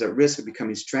dollars at risk of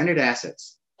becoming stranded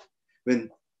assets,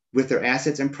 with their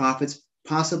assets and profits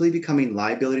possibly becoming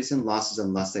liabilities and losses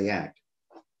unless they act.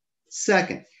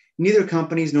 Second, neither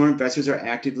companies nor investors are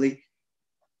actively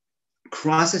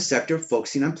across the sector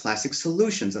focusing on plastic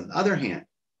solutions. On the other hand,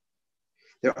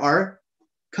 there are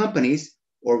companies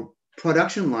or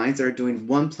production lines that are doing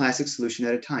one plastic solution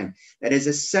at a time. That is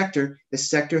a sector, the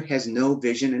sector has no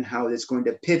vision in how it's going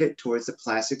to pivot towards the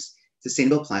plastics,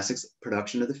 sustainable plastics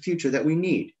production of the future that we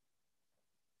need.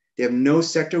 They have no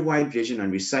sector-wide vision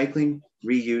on recycling,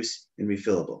 reuse, and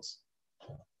refillables.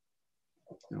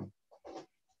 No.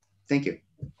 Thank you.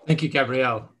 Thank you,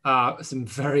 Gabrielle. Some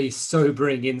very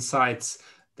sobering insights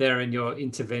there in your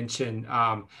intervention.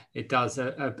 It does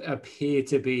appear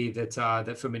to be that,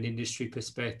 that from an industry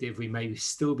perspective, we may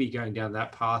still be going down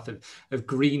that path of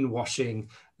greenwashing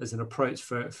as an approach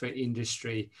for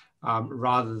industry,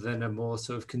 rather than a more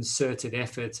sort of concerted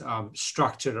effort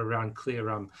structured around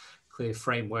clear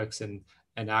frameworks and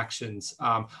actions.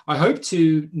 I hope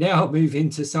to now move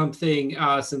into something,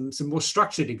 some more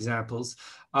structured examples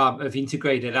of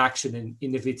integrated action and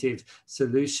innovative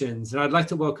solutions. And I'd like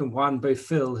to welcome Juan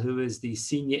Bofil, who is the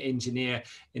Senior Engineer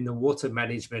in the Water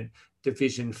Management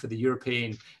division for the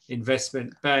European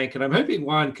Investment Bank. And I'm hoping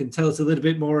Juan can tell us a little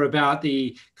bit more about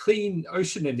the Clean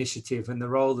Ocean Initiative and the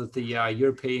role that the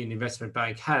European Investment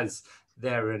Bank has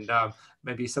there, and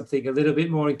maybe something a little bit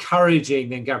more encouraging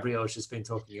than Gabriel's just been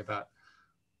talking about.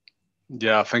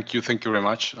 Yeah, thank you very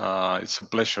much. It's a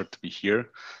pleasure to be here.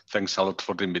 Thanks a lot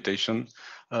for the invitation.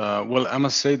 Well, I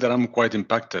must say that I'm quite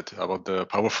impacted about the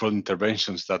powerful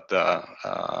interventions that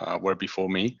were before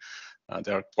me.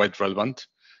 They are quite relevant.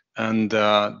 And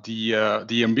the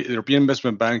European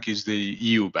Investment Bank is the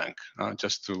EU bank.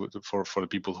 Just for the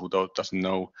people who doesn't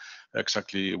know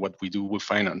exactly what we do, we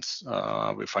finance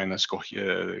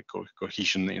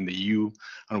cohesion in the EU,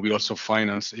 and we also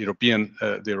finance the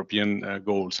European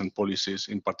goals and policies,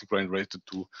 in particular related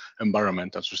to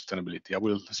environment and sustainability. I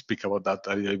will speak about that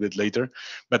a little bit later.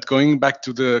 But going back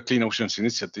to the Clean Oceans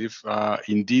Initiative,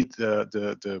 indeed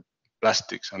the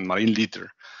plastics and marine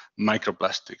litter,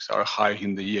 microplastics are high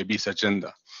in the EIB's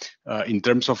agenda in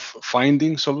terms of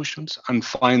finding solutions and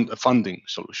funding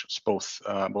solutions, both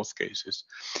cases.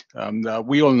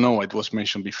 We all know, it was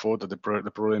mentioned before, that the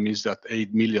problem is that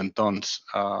 8 million tons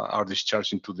are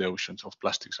discharged into the oceans, of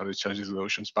plastics are discharged into the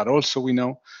oceans. But also we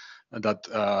know that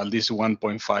at least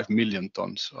 1.5 million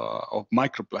tons of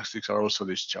microplastics are also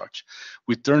discharged,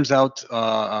 which turns out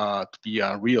to be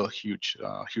a real huge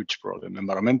problem,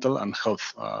 environmental and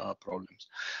health problems.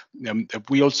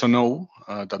 We also know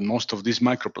that most of these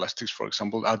microplastics, for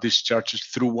example, are discharged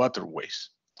through waterways.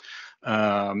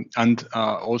 And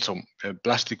also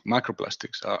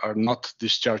microplastics are not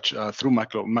discharged through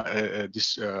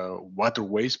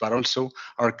waterways, but also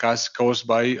are caused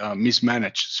by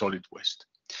mismanaged solid waste.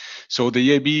 So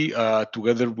the EIB,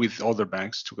 together with other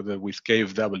banks, together with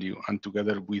KfW and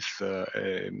together with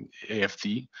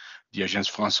AFD, the Agence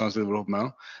Française de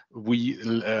Développement, we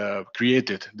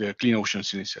created the Clean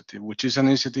Oceans Initiative, which is an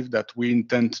initiative that we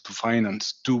intend to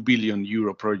finance 2 billion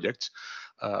euro projects,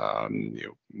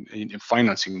 in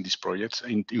financing these projects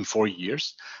in 4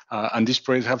 years, and these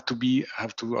projects have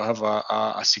to have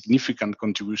a significant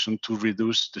contribution to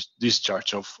reduce the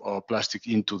discharge of plastic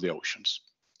into the oceans.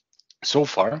 So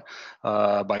far,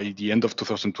 by the end of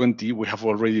 2020, we have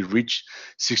already reached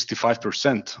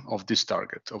 65% of this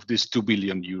target, of this 2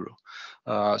 billion euro.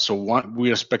 We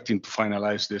are expecting to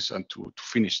finalize this and to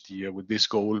finish the year with this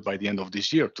goal by the end of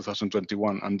this year,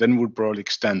 2021, and then we'll probably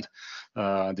extend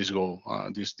this goal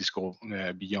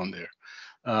beyond there.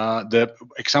 The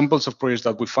examples of projects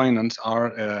that we finance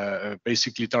are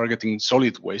basically targeting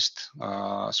solid waste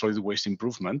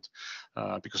improvement,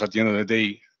 because at the end of the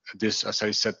day, this, as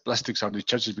I said, plastics are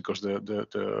discharged because the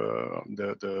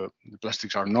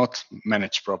plastics are not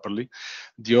managed properly.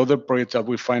 The other projects that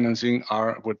we're financing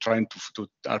are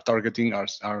targeting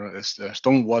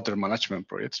stormwater management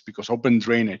projects, because open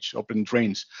drains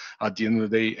at the end of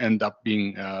the day end up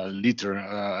being liter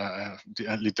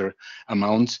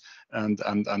amounts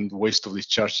and waste of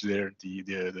discharge there,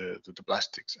 the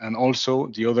plastics. And also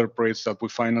the other projects that we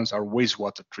finance are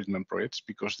wastewater treatment projects,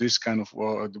 because this kind of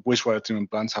the wastewater treatment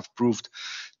plants have proved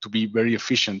to be very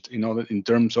efficient in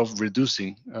terms of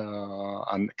reducing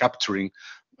and capturing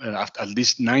at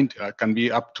least can be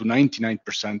up to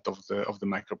 99% of the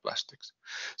microplastics.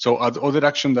 So other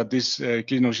action that this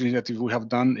Clean Ocean Initiative we have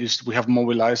done is we have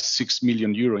mobilized 6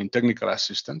 million euro in technical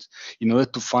assistance in order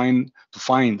to find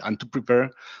and to prepare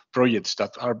projects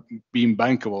that are being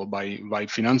bankable by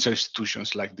financial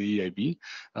institutions like the EIB.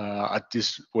 At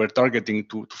this, we're targeting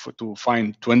to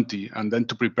find 20 and then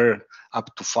to prepare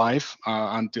up to 5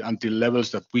 until levels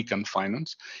that we can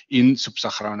finance in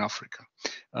sub-Saharan Africa.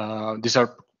 These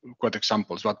are quite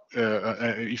examples, but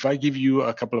if I give you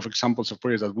a couple of examples of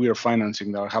projects that we are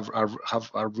financing that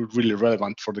are really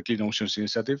relevant for the Clean Oceans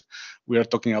Initiative, we are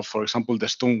talking about, for example, the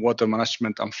stormwater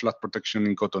management and flood protection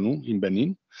in Cotonou, in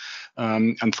Benin,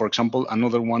 and for example,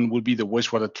 another one will be the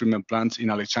wastewater treatment plants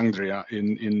in Alexandria,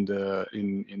 in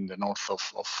the north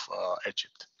of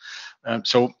Egypt.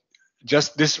 So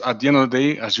just this, at the end of the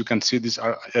day, as you can see, these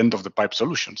are end of the pipe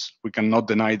solutions. We cannot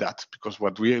deny that, because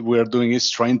what we are doing is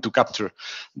trying to capture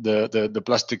the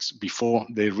plastics before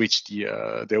they reach the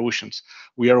oceans.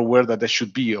 We are aware that there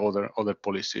should be other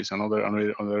policies and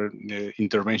other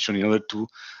intervention in order to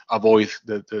avoid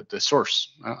the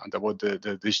source and avoid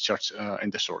the discharge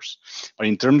in the source. But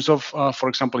in terms of, for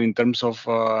example, in terms of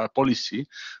policy,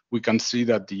 we can see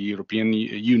that the European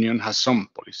Union has some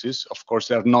policies. Of course,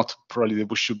 they are not probably,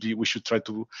 we should try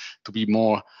to be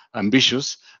more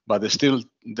ambitious, but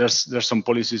there's some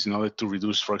policies in order to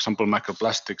reduce, for example,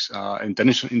 microplastics,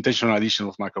 intentional addition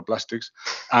of microplastics,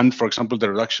 and for example,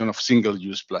 the reduction of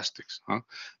single-use plastics.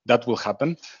 That will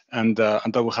happen, and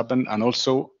that will happen, and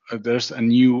also there's a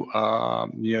new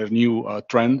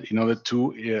trend in order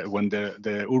to when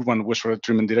the urban wastewater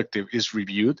treatment directive is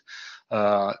reviewed.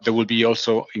 There will be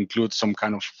also include some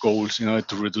kind of goals in order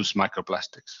to reduce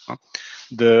microplastics.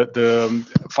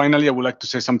 Finally, I would like to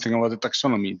say something about the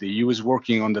taxonomy. The EU is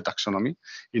working on the taxonomy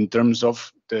in terms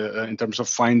of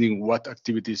finding what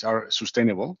activities are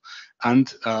sustainable, and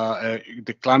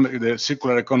the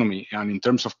circular economy, and in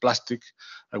terms of plastic,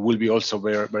 will be also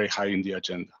very, very high in the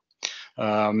agenda.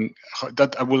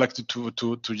 That I would like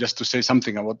to just to say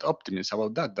something about optimism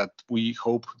about that we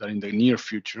hope that in the near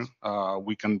future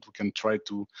we can try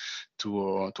to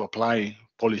apply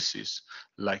policies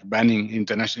like banning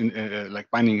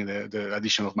the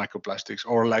addition of microplastics,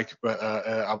 or like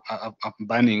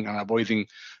banning and avoiding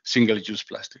single-use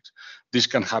plastics. This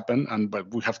can happen,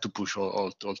 but we have to push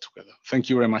all together. Thank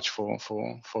you very much for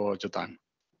your time.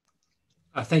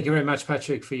 Thank you very much,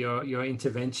 Patrick, for your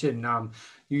intervention.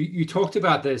 You talked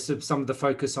about some of the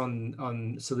focus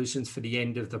on solutions for the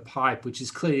end of the pipe, which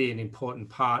is clearly an important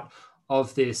part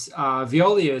of this.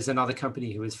 Veolia is another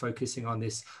company who is focusing on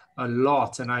this a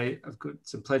lot, and I've got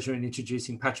some pleasure in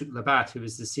introducing Patrick Labat, who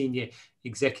is the Senior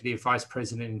Executive Vice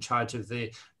President in charge of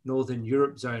the Northern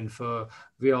Europe zone for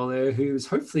Veolia, who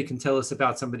hopefully can tell us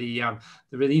about some of the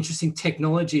really interesting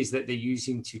technologies that they're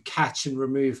using to catch and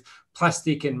remove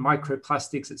plastic and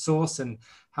microplastics at source, and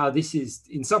how this is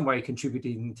in some way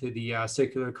contributing to the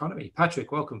circular economy.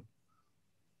 Patrick, welcome.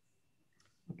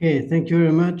 Okay, thank you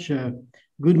very much.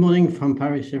 Good morning from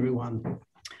Paris, everyone.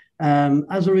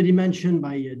 As already mentioned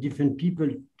by different people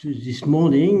this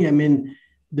morning, I mean,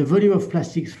 the volume of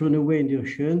plastic thrown away in the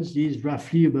oceans is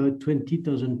roughly about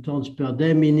 20,000 tons per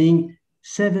day, meaning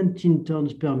 17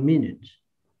 tons per minute.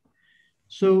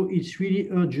 So it's really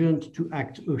urgent to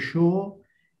act ashore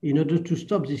in order to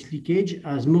stop this leakage,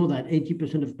 as more than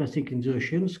 80% of plastic in the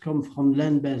oceans come from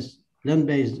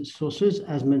land-based sources,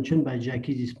 as mentioned by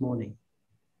Jackie this morning.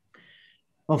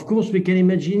 Of course, we can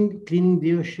imagine cleaning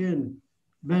the ocean,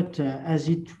 but as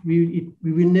we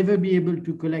will never be able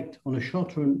to collect on a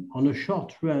short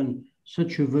run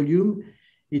such a volume,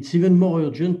 it's even more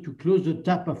urgent to close the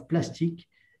tap of plastic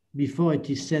before it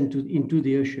is sent into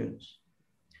the oceans.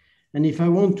 And if I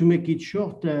want to make it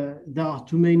short, there are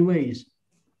two main ways.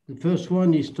 The first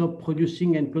one is stop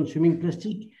producing and consuming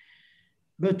plastic,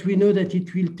 but we know that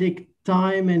it will take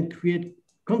time and create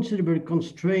considerable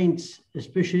constraints,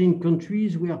 especially in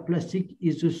countries where plastic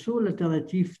is the sole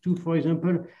alternative to, for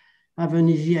example, have an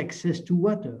easy access to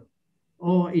water,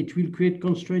 or it will create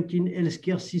constraint in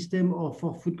healthcare system or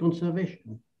for food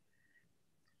conservation.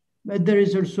 But there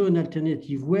is also an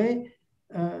alternative way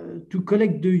to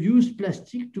collect the used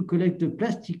plastic, to collect the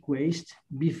plastic waste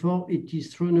before it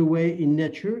is thrown away in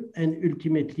nature and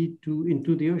ultimately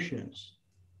into the oceans.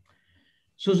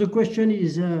 So the question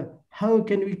is, how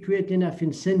can we create enough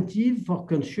incentive for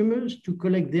consumers to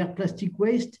collect their plastic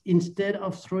waste instead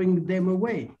of throwing them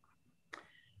away?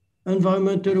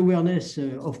 Environmental awareness,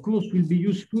 of course, will be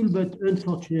useful, but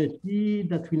unfortunately,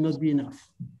 that will not be enough.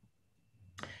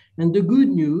 And the good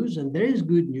news, and there is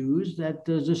good news, that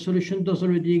the solution does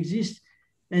already exist,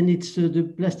 and it's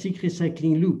the plastic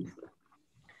recycling loop.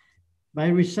 By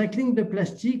recycling the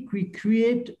plastic, we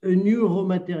create a new raw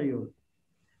material,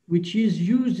 which is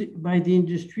used by the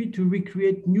industry to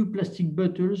recreate new plastic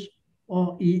bottles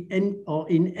or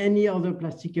in any other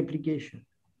plastic application.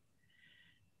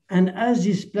 And as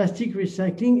this plastic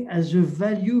recycling has a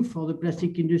value for the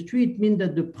plastic industry, it means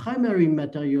that the primary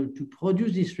material to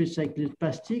produce this recycled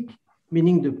plastic,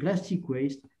 meaning the plastic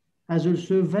waste, has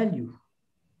also a value.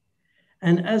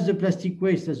 And as the plastic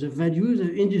waste has a value,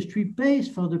 the industry pays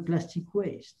for the plastic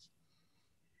waste.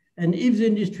 And if the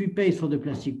industry pays for the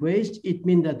plastic waste, it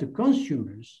means that the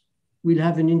consumers will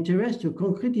have an interest, a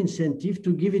concrete incentive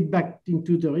to give it back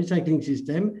into the recycling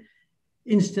system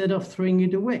instead of throwing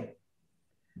it away.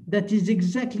 That is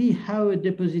exactly how a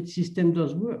deposit system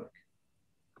does work.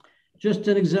 Just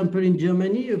an example, in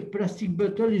Germany, a plastic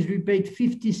bottle is repaid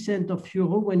 50 cents of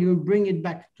euro when you bring it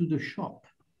back to the shop.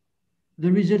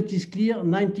 The result is clear,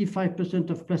 95%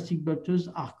 of plastic bottles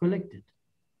are collected.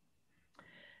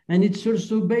 And it's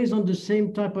also based on the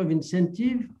same type of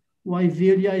incentive why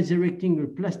Veolia is erecting a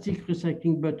plastic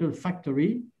recycling bottle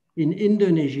factory in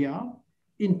Indonesia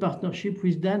in partnership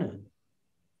with Danone.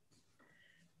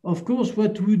 Of course,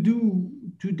 what we do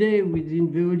today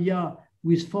within Veolia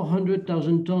with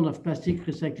 400,000 tons of plastic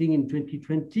recycling in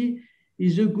 2020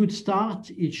 is a good start.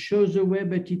 It shows the way,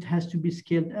 but it has to be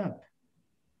scaled up.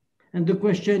 And the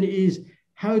question is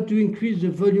how to increase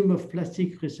the volume of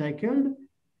plastic recycled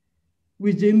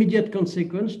with the immediate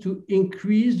consequence to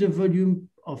increase the volume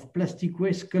of plastic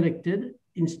waste collected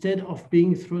instead of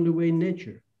being thrown away in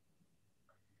nature.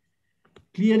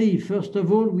 Clearly, first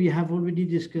of all, we have already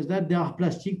discussed that there are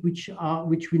plastic which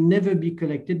will never be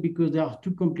collected because they are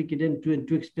too complicated and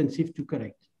too expensive to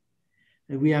collect.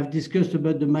 And we have discussed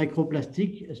about the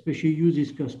microplastic, especially used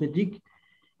as cosmetic.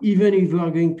 Even if we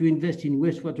are going to invest in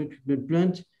wastewater treatment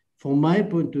plants, from my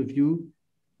point of view,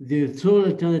 the sole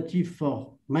alternative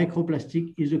for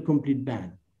microplastic is a complete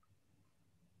ban.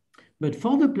 But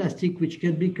for the plastic which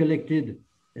can be collected,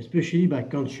 especially by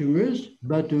consumers,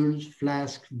 bottles,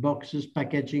 flasks, boxes,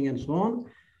 packaging, and so on,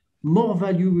 more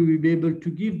value we will be able to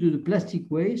give to the plastic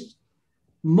waste,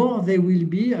 more they will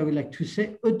be, I would like to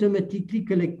say, automatically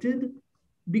collected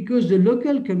because the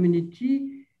local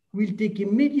community will take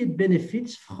immediate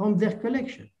benefits from their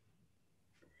collection.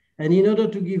 And in order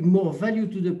to give more value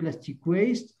to the plastic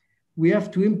waste, we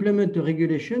have to implement a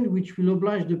regulation which will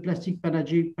oblige the plastic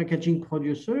packaging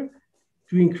producer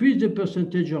to increase the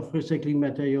percentage of recycling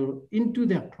material into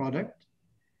their product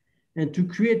and to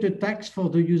create a tax for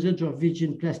the usage of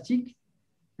virgin plastic,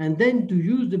 and then to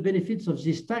use the benefits of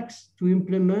this tax to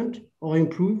implement or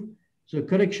improve the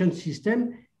collection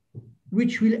system,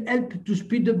 which will help to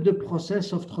speed up the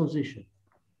process of transition.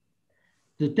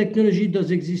 The technology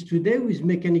does exist today with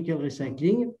mechanical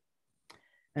recycling.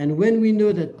 And when we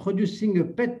know that producing a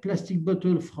PET plastic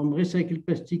bottle from recycled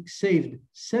plastic saved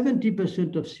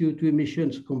 70% of CO2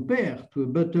 emissions compared to a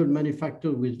bottle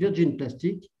manufactured with virgin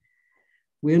plastic,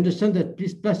 we understand that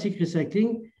plastic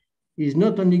recycling is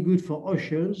not only good for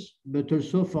oceans, but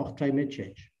also for climate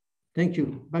change. Thank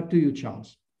you. Back to you,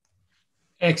 Charles.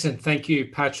 Excellent. Thank you,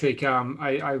 Patrick.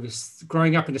 I was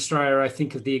growing up in Australia. I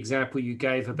think of the example you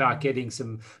gave about getting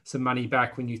some money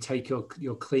back when you take your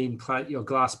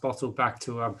glass bottle back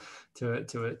to a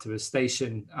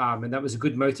station, and that was a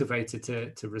good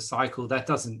motivator to recycle. That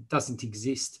doesn't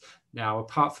exist now,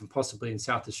 apart from possibly in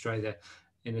South Australia,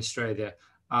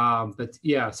 but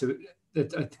yeah, so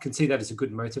I can see that as a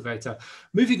good motivator.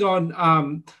 Moving on,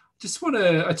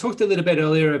 I talked a little bit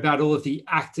earlier about all of the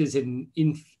actors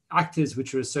actors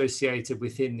which are associated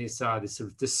within this sort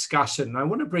of discussion. And I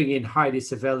want to bring in Heidi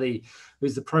Savelli,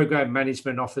 who's the Program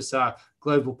Management Officer,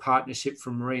 Global Partnership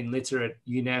for Marine Litter at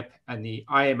UNEP and the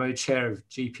IMO Chair of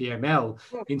GPML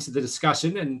into the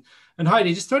discussion. And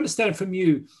Heidi, just to understand from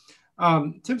you,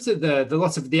 in terms of the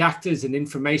lots of the actors and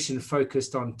information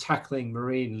focused on tackling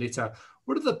marine litter,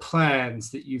 what are the plans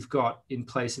that you've got in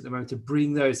place at the moment to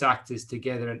bring those actors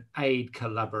together and aid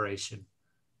collaboration?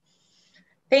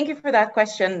 Thank you for that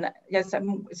question. Yes,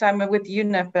 I'm with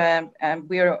UNEP.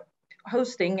 We are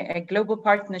hosting a global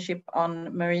partnership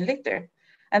on marine litter.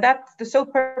 And that's the sole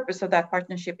purpose of that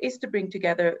partnership is to bring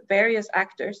together various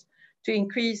actors to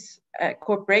increase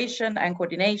cooperation and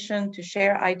coordination, to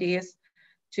share ideas,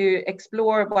 to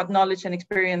explore what knowledge and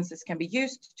experiences can be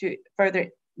used to further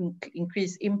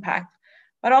increase impact,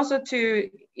 but also to,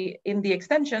 in the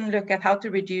extension, look at how to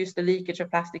reduce the leakage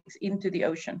of plastics into the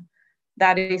ocean.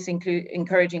 That is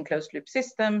encouraging closed loop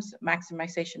systems,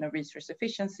 maximization of resource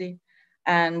efficiency,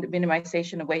 and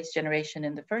minimization of waste generation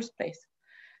in the first place.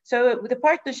 So the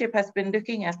partnership has been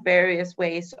looking at various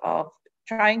ways of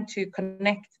trying to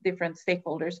connect different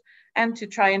stakeholders and to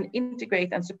try and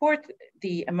integrate and support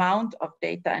the amount of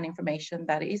data and information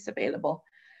that is available.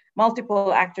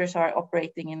 Multiple actors are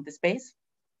operating in the space.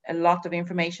 A lot of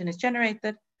information is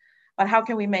generated, but how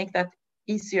can we make that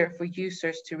easier for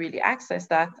users to really access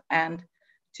that and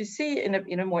to see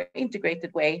in a more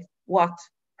integrated way what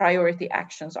priority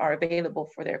actions are available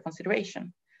for their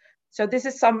consideration. So this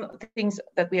is some things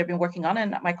that we have been working on,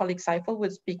 and my colleague Saiful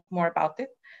will speak more about it.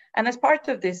 And as part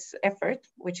of this effort,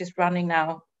 which is running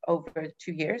now over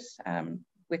 2 years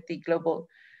with the Global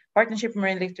Partnership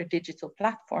Marine Litter Digital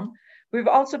Platform, we've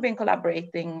also been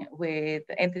collaborating with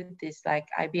entities like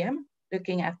IBM,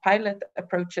 looking at pilot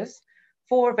approaches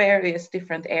for various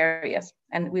different areas.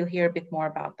 And we'll hear a bit more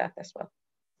about that as well.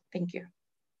 Thank you.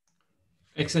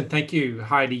 Excellent. Thank you,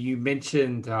 Heidi. You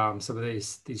mentioned some of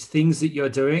these things that you're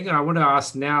doing. And I want to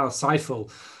ask now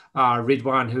Saiful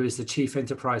Ridwan, who is the Chief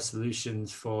Enterprise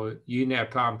Solutions for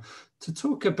UNEP, to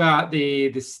talk about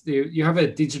you have a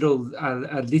digital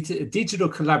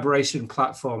collaboration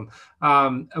platform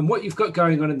and what you've got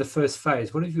going on in the first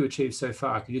phase. What have you achieved so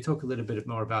far? Can you talk a little bit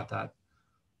more about that?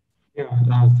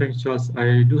 Yeah, thanks, Charles.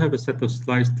 I do have a set of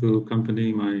slides to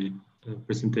accompany my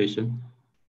presentation.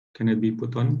 Can it be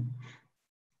put on?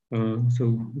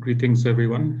 So greetings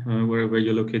everyone, wherever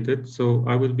you're located. So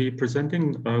I will be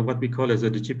presenting what we call as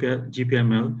a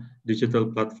GPML digital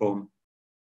platform.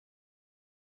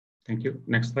 Thank you.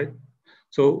 Next slide.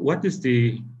 So what is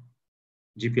the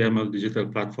GPML digital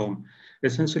platform?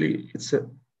 Essentially, it's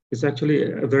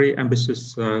actually a very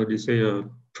ambitious,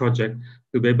 project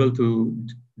to be able to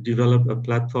develop a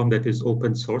platform that is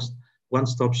open source,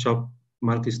 one-stop shop,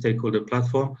 multi-stakeholder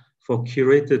platform for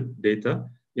curated data,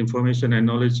 information and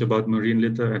knowledge about marine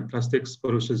litter and plastics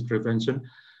pollution prevention,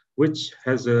 which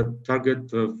has a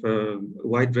target of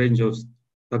wide range of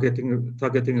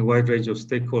targeting a wide range of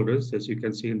stakeholders, as you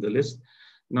can see in the list.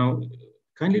 Now,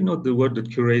 kindly note the word that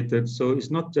curated. So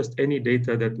it's not just any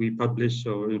data that we publish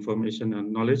or information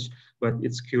and knowledge, but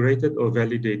it's curated or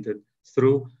validated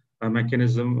through a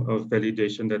mechanism of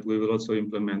validation that we will also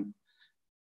implement.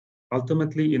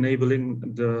 Ultimately enabling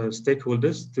the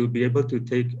stakeholders to be able to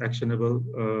take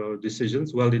actionable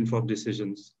decisions, well-informed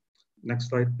decisions. Next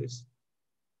slide, please.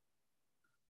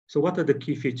 So what are the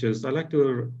key features? I'd like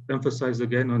to emphasize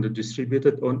again on the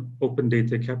distributed open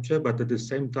data capture, but at the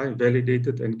same time,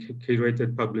 validated and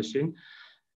curated publishing.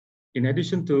 In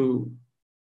addition to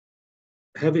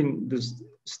having the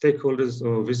stakeholders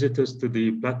or visitors to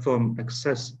the platform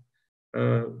access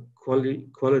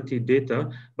quality data,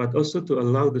 but also to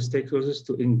allow the stakeholders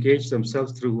to engage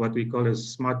themselves through what we call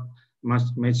as smart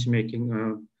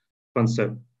matchmaking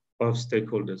concept of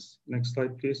stakeholders. Next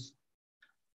slide, please.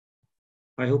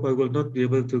 I hope I will not be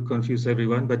able to confuse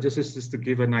everyone, but this is just to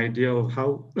give an idea of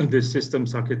how the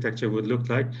systems architecture would look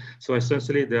like. So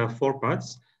essentially there are 4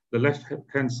 parts. The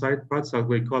left-hand side parts are what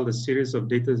we call a series of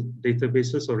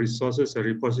databases or resources or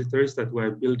repositories that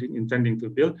we're intending to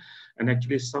build. And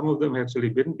actually some of them have actually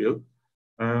been built.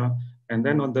 And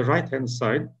then on the right-hand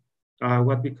side,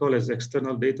 what we call as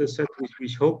external data set, which we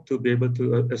hope to be able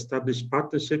to establish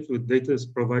partnerships with data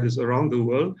providers around the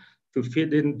world to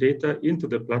feed in data into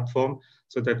the platform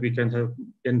so that we can have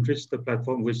enrich the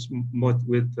platform with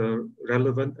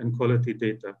relevant and quality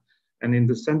data. And in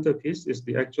the centerpiece is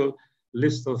the actual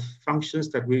list of functions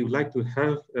that we would like to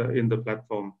have in the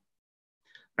platform.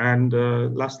 And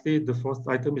lastly, the 4th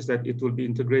item is that it will be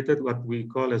integrated what we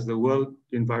call as the World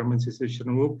Environment Situation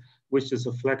Group, which is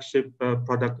a flagship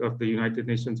product of the United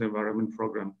Nations Environment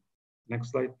Program.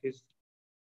 Next slide, please.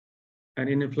 And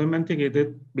in implementing it,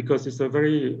 because it's a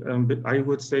very, I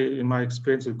would say in my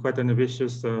experience, it's quite an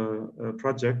ambitious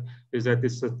project, is that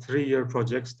it's a 3-year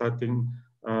project starting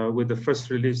with the first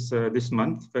release this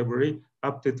month, February,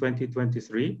 up to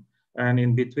 2023. And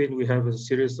in between, we have a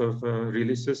series of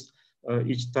releases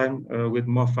each time with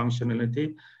more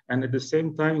functionality. And at the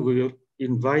same time, we will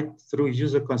invite through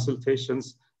user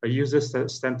consultations, a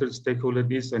user-centered stakeholder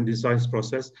needs and designs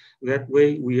process. That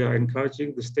way, we are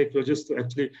encouraging the stakeholders to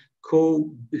actually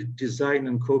co-design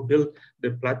and co-build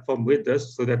the platform with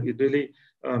us so that it really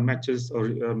matches or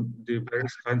the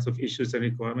various kinds of issues and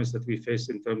requirements that we face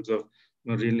in terms of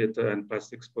marine litter and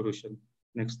plastics pollution.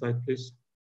 Next slide, please.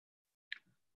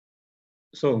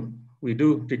 So we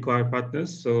do require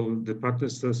partners. So the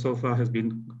partners so far has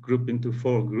been grouped into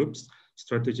 4 groups: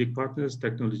 strategic partners,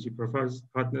 technology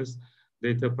partners,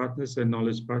 data partners, and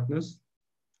knowledge partners.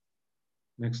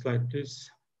 Next slide, please.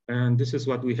 And this is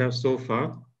what we have so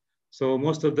far. So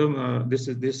most of them,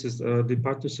 the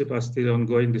partnership are still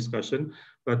ongoing discussion,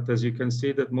 but as you can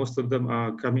see that most of them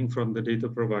are coming from the data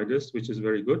providers, which is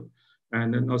very good.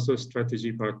 And then also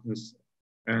strategy partners,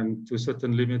 and to a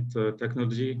certain limit,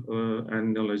 technology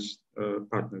and knowledge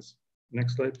partners.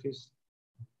 Next slide, please.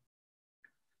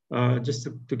 Just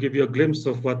to give you a glimpse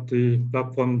of what the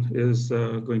platform is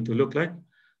going to look like.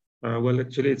 Well,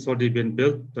 actually, it's already been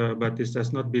built, but this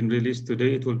has not been released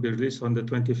today. It will be released on the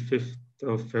 25th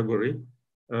of February,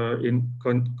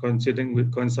 coinciding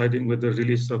with the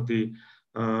release of the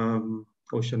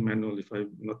Ocean Manual, if I'm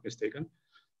not mistaken.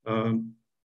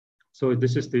 So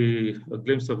this is a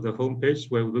glimpse of the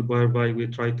homepage whereby we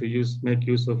try to make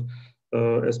use of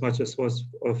as much as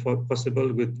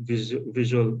possible with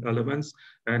visual elements.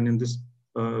 And in this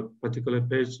particular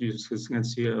page, you can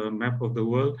see a map of the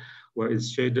world where it's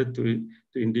shaded to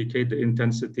indicate the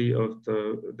intensity of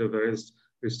the various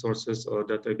resources or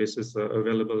databases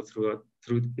available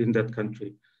in that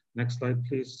country. Next slide,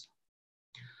 please.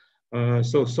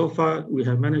 So far, we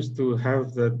have managed to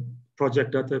have the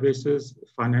project databases,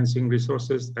 financing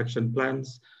resources, action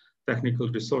plans, technical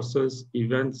resources,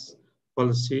 events,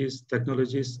 policies,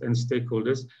 technologies, and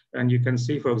stakeholders. And you can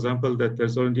see, for example, that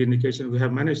there's already indication we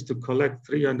have managed to collect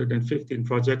 315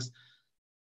 projects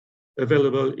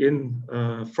available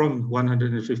from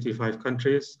 155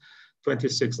 countries,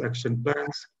 26 action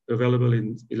plans available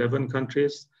in 11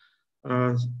 countries,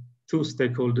 2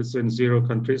 stakeholders in 0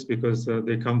 countries because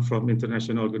they come from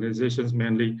international organizations,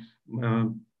 mainly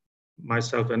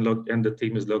myself and the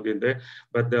team is logged in there.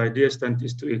 But the idea is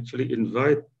to actually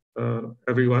invite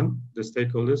everyone, the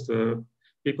stakeholders, the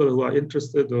people who are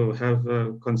interested or have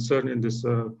concern in this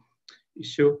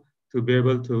issue, to be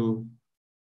able to,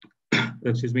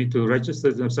 excuse me, to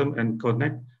register themselves and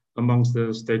connect amongst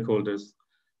the stakeholders.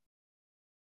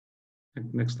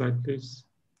 Next slide, please.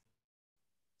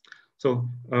 So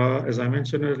as I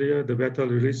mentioned earlier, the beta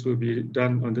release will be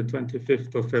done on the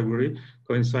 25th of February,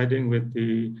 coinciding with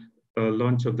the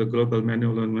launch of the Global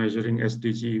Manual on Measuring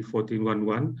SDG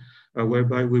 1411,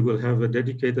 whereby we will have a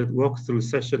dedicated walkthrough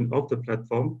session of the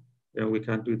platform. We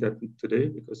can't do that today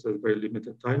because of very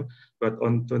limited time, but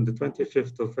on the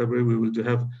 25th of February, we will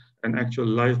have an actual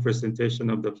live presentation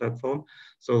of the platform.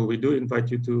 So we do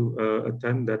invite you to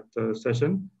attend that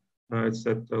session. It's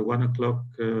at 1 o'clock,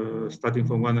 starting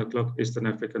from 1 o'clock Eastern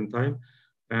African time.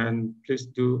 And please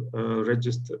do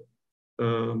register.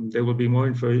 There will be more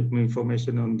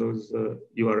information on those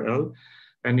URL.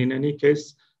 And in any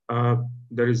case,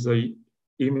 there is a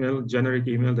generic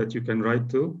email that you can write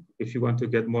to if you want to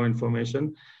get more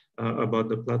information about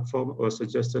the platform or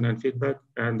suggestion and feedback.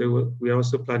 And we are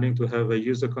also planning to have a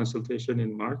user consultation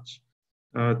in March.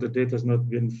 The date has not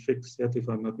been fixed yet, if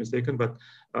I'm not mistaken, but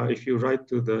if you write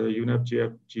to the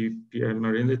UNEP-SPBF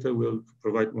Marine Litter, we'll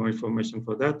provide more information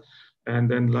for that. And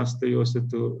then lastly, also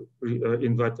to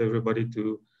invite everybody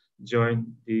to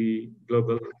join the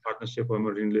Global Partnership on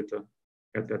Marine Litter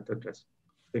at that address.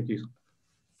 Thank you.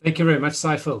 Thank you very much,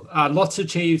 Saiful. Lots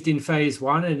achieved in phase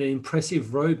 1 and an impressive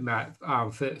roadmap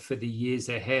for the years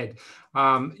ahead.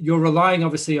 You're relying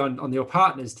obviously on your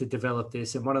partners to develop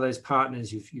this, and one of those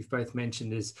partners you've both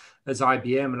mentioned is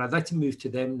IBM, and I'd like to move to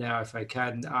them now if I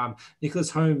can. Nicholas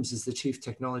Holmes is the Chief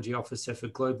Technology Officer for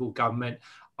Global Government,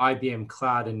 IBM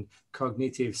Cloud and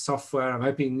Cognitive Software. I'm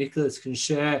hoping Nicholas can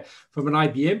share from an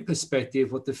IBM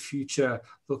perspective what the future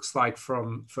looks like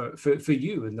for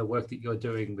you and the work that you're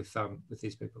doing with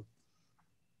these people.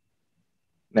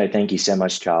 No, thank you so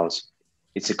much, Charles.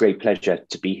 It's a great pleasure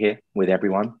to be here with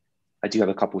everyone. I do have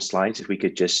a couple slides. If we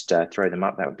could just throw them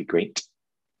up, that would be great.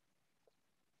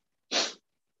 But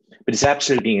it's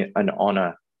absolutely an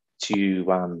honor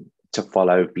to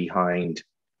follow behind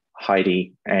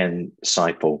Heidi and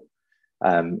Saiful.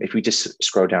 If we just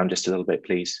scroll down just a little bit,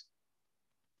 please.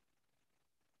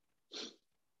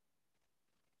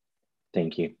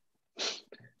 Thank you.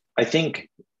 I think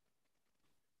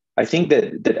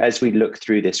that as we look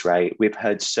through this, right, we've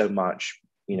heard so much.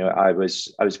 You know, I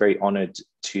was very honored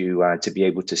to be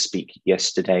able to speak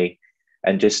yesterday,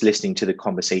 and just listening to the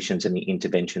conversations and the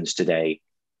interventions today.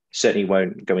 Certainly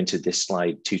won't go into this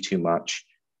slide too much.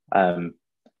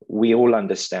 We all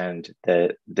understand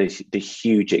the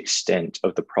huge extent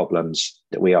of the problems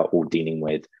that we are all dealing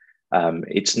with.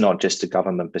 It's not just a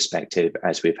government perspective,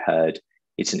 as we've heard,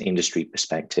 it's an industry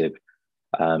perspective.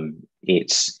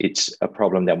 It's a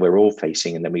problem that we're all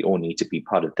facing, and that we all need to be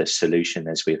part of the solution,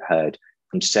 as we've heard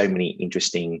from so many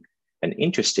interesting and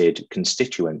interested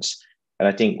constituents. And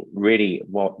I think really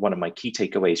one of my key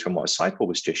takeaways from what Saiful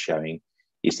was just showing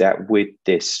is that with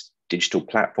this digital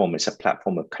platform, it's a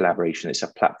platform of collaboration, it's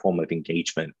a platform of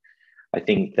engagement. I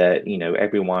think that, you know,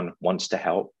 everyone wants to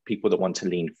help. People that want to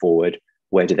lean forward,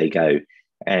 where do they go?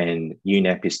 And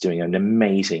UNEP is doing an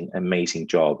amazing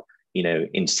job, you know,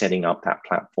 in setting up that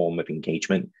platform of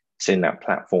engagement, setting that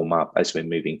platform up as we're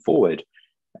moving forward.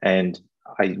 And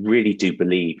I really do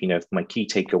believe, you know, my key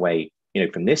takeaway, you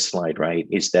know, from this slide, right,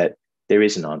 is that there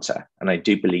is an answer. And I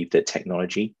do believe that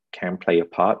technology can play a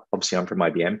part. Obviously, I'm from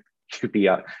IBM. You'd be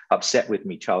upset with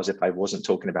me, Charles, if I wasn't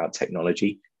talking about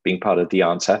technology being part of the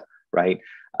answer, right?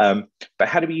 But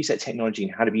how do we use that technology,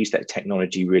 and how do we use that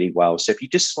technology really well? So if you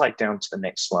just slide down to the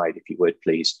next slide, if you would,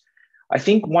 please. I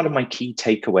think one of my key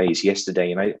takeaways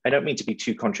yesterday, and I don't mean to be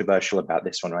too controversial about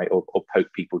this one, right, or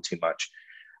poke people too much.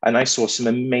 And I saw some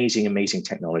amazing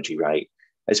technology, right?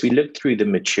 As we looked through the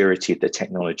maturity of the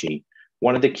technology,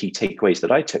 one of the key takeaways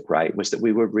that I took, right, was that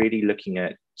we were really looking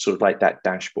at sort of like that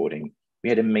dashboarding. We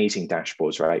had amazing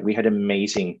dashboards, right? We had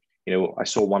amazing, you know, I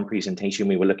saw one presentation,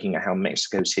 we were looking at how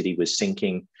Mexico City was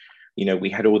sinking. You know, we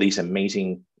had all these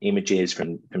amazing images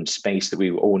from space that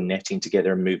we were all netting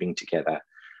together and moving together.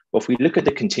 Well, if we look at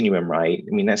the continuum, right,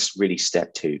 I mean, that's really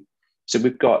step 2. So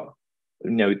we've got,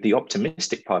 you know, the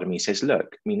optimistic part of me says,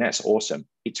 look, I mean, that's awesome.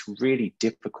 It's really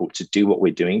difficult to do what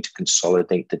we're doing, to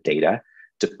consolidate the data,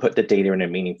 to put the data in a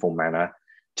meaningful manner,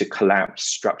 to collapse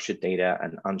structured data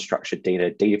and unstructured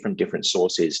data from different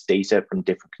sources, data from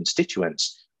different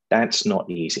constituents. That's not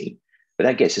easy, but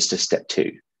that gets us to step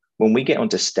 2. When we get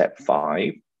onto step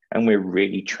 5, and we're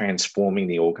really transforming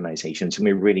the organizations and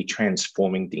we're really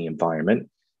transforming the environment,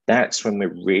 that's when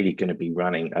we're really going to be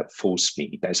running at full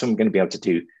speed. That's when we're going to be able to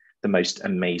do the most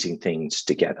amazing things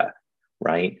together,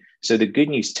 right? So the good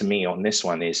news to me on this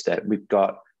one is that we've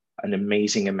got an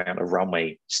amazing amount of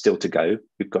runway still to go.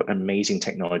 We've got amazing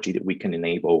technology that we can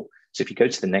enable. So if you go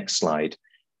to the next slide,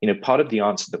 part of the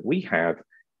answer that we have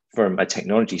from a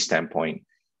technology standpoint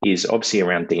is obviously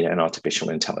around data and artificial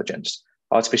intelligence.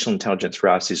 Artificial intelligence for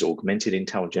us is augmented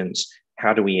intelligence.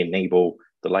 How do we enable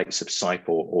the likes of Saipol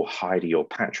or Heidi or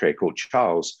Patrick or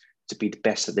Charles to be the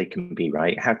best that they can be,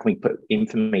 right? How can we put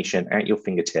information at your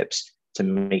fingertips to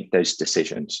make those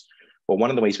decisions? Well, one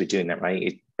of the ways we're doing that, right,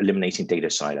 is eliminating data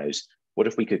silos. What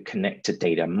if we could connect to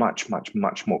data much, much,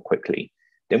 much more quickly?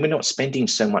 Then we're not spending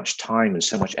so much time and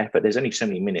so much effort. There's only so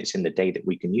many minutes in the day that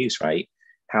we can use, right?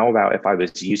 How about if I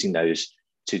was using those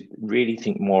to really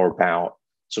think more about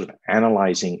sort of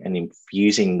analyzing and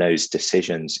infusing those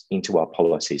decisions into our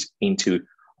policies, into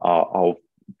our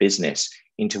business,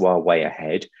 into our way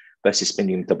ahead, versus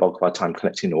spending the bulk of our time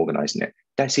collecting and organizing it?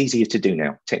 That's easier to do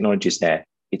now. Technology is there.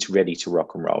 It's ready to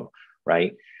rock and roll,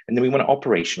 right? And then we want to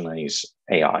operationalize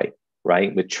AI,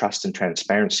 right? With trust and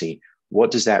transparency.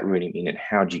 What does that really mean and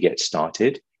how do you get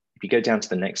started? If you go down to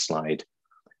the next slide,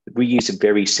 we use a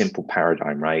very simple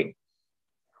paradigm, right?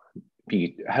 If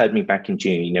you heard me back in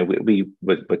June, we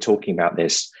were talking about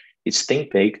this. It's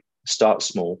think big, start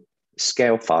small,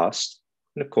 scale fast.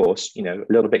 And of course, a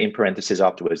little bit in parentheses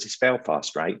afterwards is fail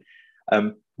fast, right?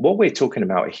 What we're talking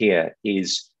about here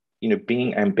is,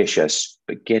 being ambitious,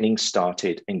 but getting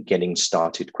started and getting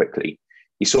started quickly.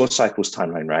 You saw Saipol's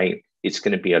timeline, right? It's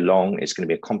going to be it's going to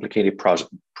be a complicated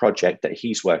project that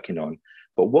he's working on.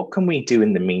 But what can we do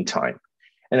in the meantime?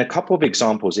 And a couple of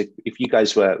examples, if you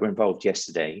guys were involved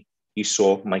yesterday, you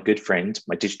saw my good friend,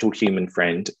 my digital human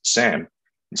friend, Sam,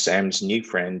 and Sam's new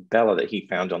friend, Bella, that he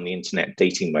found on the internet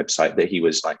dating website that he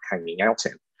was like hanging out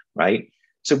in, right?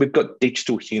 So we've got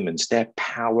digital humans. They're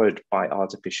powered by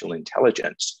artificial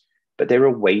intelligence, but they're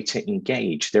a way to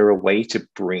engage. They're a way to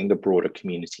bring the broader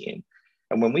community in.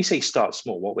 And when we say start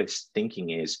small, what we're thinking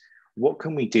is, what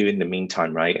can we do in the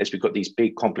meantime, right? As we've got these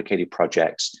big, complicated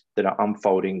projects that are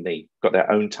unfolding, they've got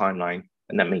their own timeline,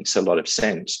 and that makes a lot of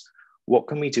sense. What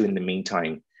can we do in the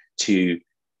meantime to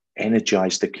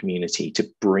energize the community, to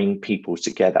bring people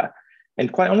together?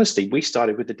 And quite honestly, we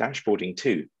started with the dashboarding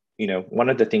too. One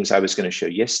of the things I was going to show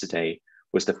yesterday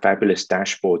was the fabulous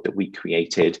dashboard that we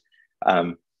created,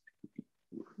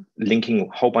 linking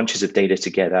whole bunches of data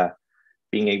together,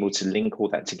 being able to link all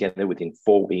that together within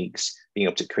 4 weeks, being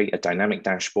able to create a dynamic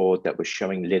dashboard that was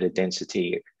showing litter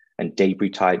density and debris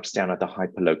types down at the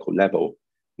hyperlocal level.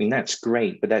 I mean, that's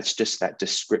great, but that's just that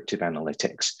descriptive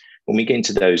analytics. When we get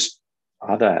into those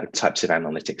other types of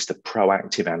analytics, the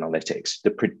proactive analytics,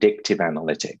 the predictive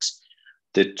analytics,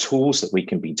 the tools that we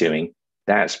can be doing,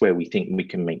 that's where we think we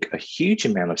can make a huge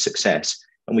amount of success,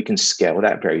 and we can scale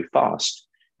that very fast.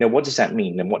 Now, what does that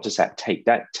mean? And what does that take?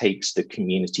 That takes the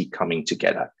community coming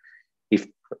together. If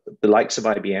the likes of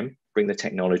IBM bring the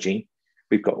technology,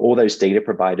 we've got all those data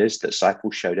providers that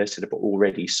Saipol showed us that have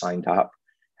already signed up,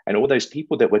 and all those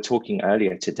people that were talking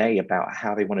earlier today about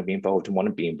how they want to be involved and want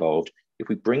to be involved. If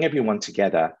we bring everyone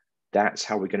together, that's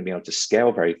how we're going to be able to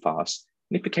scale very fast.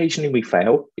 And if occasionally we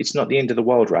fail, it's not the end of the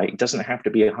world, right? It doesn't have to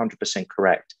be 100%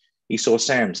 correct. You saw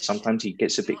Sam, sometimes he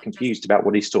gets a bit confused about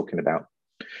what he's talking about.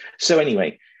 So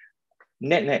anyway,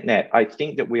 net, I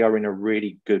think that we are in a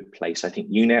really good place. I think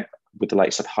UNEP, with the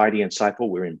likes of Heidi and Saipol,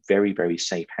 we're in very, very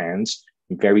safe hands,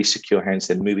 very secure hands.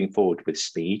 They're moving forward with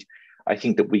speed. I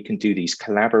think that we can do these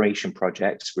collaboration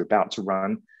projects. We're about to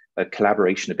run a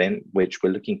collaboration event, which we're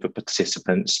looking for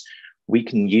participants. We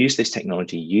can use this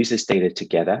technology, use this data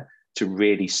together to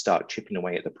really start chipping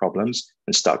away at the problems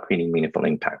and start creating meaningful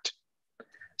impact.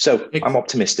 So I'm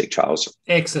optimistic, Charles.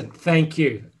 Excellent. Thank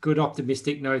you. Good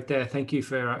optimistic note there. Thank you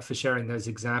for sharing those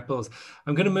examples.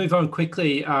 I'm going to move on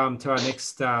quickly to our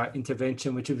next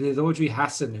intervention, which is Audrey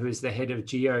Hassan, who is the head of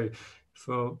Geo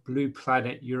for Blue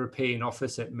Planet European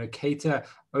office at Mercator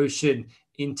Ocean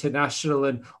International.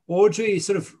 And Audrey,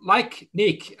 sort of like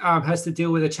Nick, has to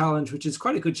deal with a challenge, which is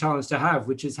quite a good challenge to have,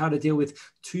 which is how to deal with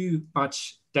too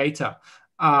much data.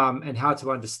 And how to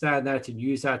understand that and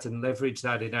use that and leverage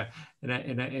that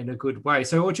in a good way.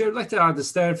 So, Audrey, I'd like to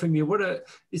understand from you,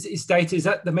 is data, is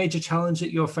that the major challenge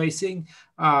that you're facing?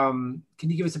 Can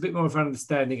you give us a bit more of an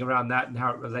understanding around that and how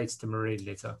it relates to marine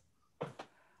litter?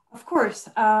 Of course.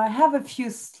 I have a few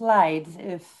slides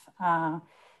if the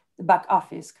back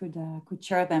office could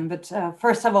share them. But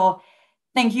first of all,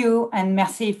 thank you and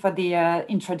merci for the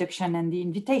introduction and the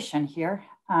invitation here.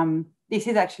 This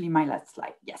is actually my last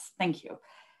slide. Yes, thank you.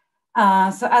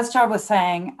 So as Charles was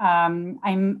saying,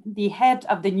 I'm the head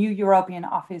of the new European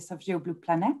Office of GeoBlue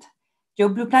Planet.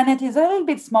 GeoBlue Planet is a little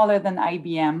bit smaller than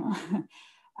IBM.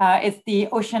 It's the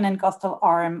ocean and coastal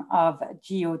arm of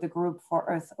GEO, the Group for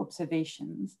Earth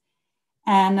Observations.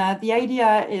 And the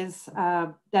idea is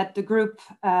that the group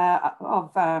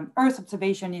of Earth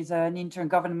observation is an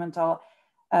intergovernmental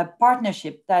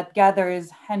partnership that gathers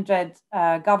 100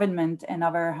 government and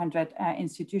over 100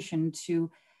 institutions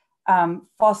to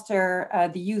foster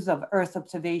the use of Earth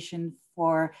observation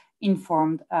for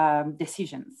informed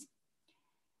decisions.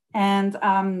 And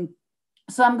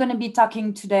so I'm going to be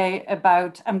talking today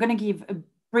about, I'm going to give a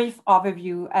brief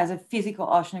overview as a physical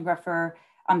oceanographer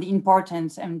on the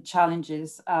importance and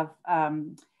challenges of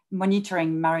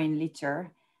monitoring marine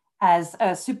litter as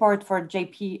a support for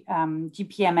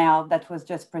GPML that was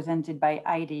just presented by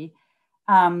Heidi.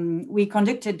 We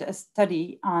conducted a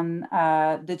study on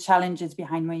the challenges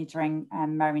behind monitoring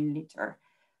marine litter.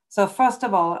 So first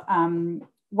of all,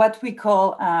 what we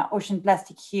call ocean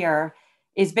plastic here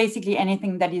is basically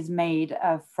anything that is made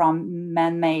from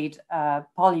man-made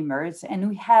polymers.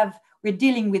 And we're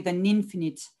dealing with an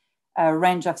infinite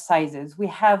range of sizes. We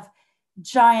have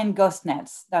giant ghost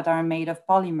nets that are made of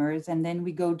polymers, and then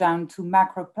we go down to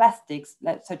macroplastics,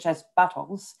 such as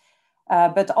bottles,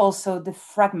 but also the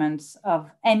fragments of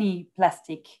any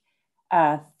plastic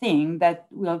thing that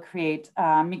will create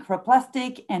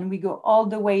microplastic, and we go all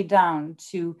the way down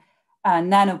to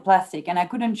nanoplastic. And I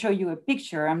couldn't show you a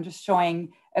picture, I'm just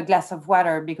showing a glass of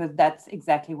water because that's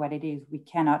exactly what it is. We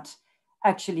cannot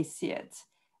actually see it.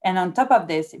 And on top of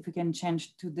this, if we can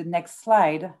change to the next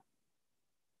slide,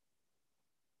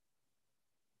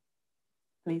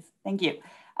 please, thank you.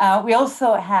 We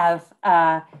also have,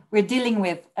 we're dealing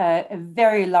with a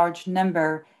very large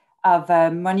number of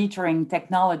monitoring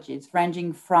technologies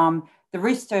ranging from the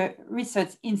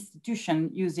research institution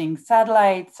using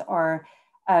satellites or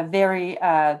very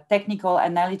technical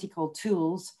analytical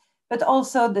tools, but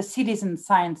also the citizen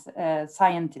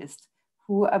scientists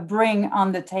who bring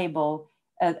on the table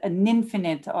an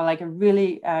infinite or like a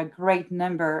really great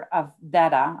number of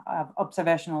data, of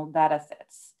observational data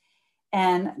sets.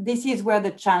 And this is where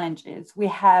the challenge is. We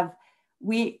have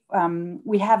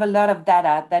a lot of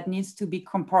data that needs to be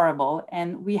comparable,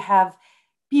 and we have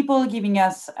people giving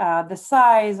us the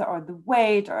size or the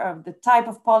weight or the type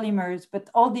of polymers, but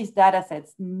all these data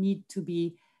sets need to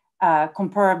be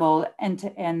comparable and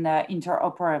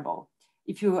interoperable.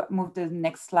 If you move to the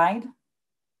next slide.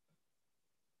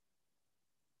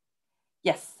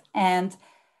 Yes, and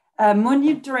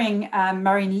monitoring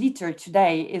marine litter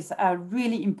today is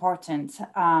really important.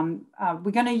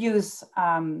 We're going to use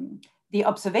the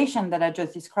observation that I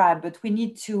just described, but we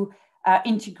need to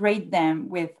integrate them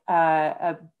with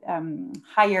higher,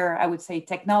 I would say,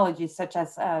 technologies such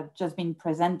as just been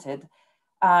presented.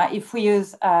 If we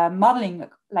use modeling,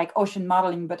 like ocean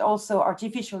modeling, but also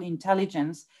artificial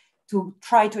intelligence to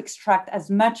try to extract as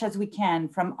much as we can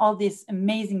from all these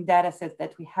amazing data sets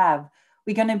that we have,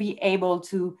 we're going to be able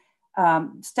to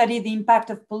study the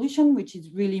impact of pollution, which is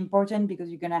really important because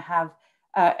you're going to have,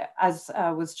 as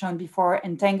was shown before,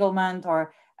 entanglement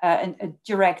or a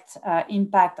direct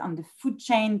impact on the food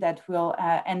chain that will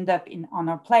end up on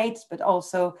our plates, but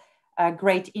also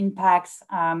great impacts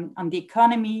on the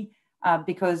economy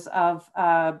because of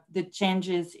the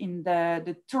changes in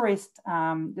the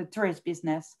tourist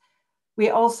business.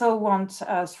 We also want,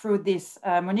 through this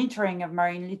monitoring of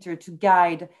marine litter, to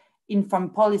guide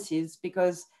informed policies,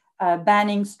 because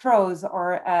banning straws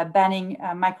or banning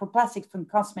microplastics from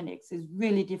cosmetics is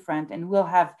really different and will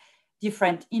have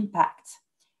different impacts.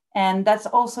 And that's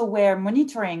also where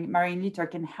monitoring marine litter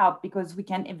can help, because we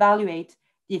can evaluate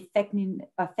the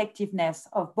effectiveness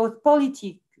of both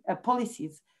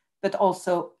policies, but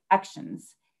also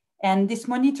actions. And this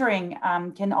monitoring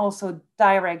can also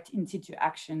direct in situ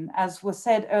action. As was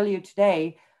said earlier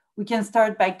today, we can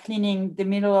start by cleaning the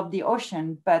middle of the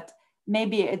ocean, but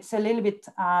maybe it's a little bit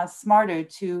smarter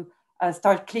to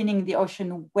start cleaning the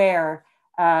ocean where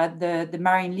the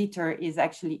marine litter is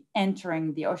actually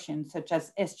entering the ocean, such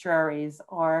as estuaries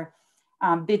or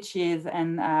beaches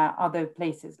and other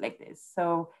places like this.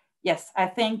 So yes, I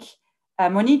think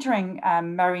monitoring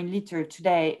marine litter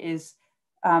today is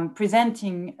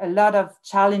presenting a lot of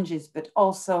challenges, but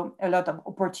also a lot of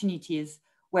opportunities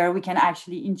where we can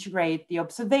actually integrate the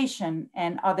observation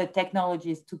and other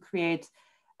technologies to create,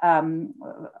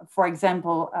 for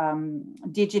example,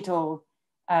 digital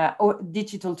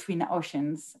twin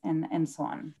oceans and so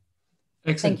on.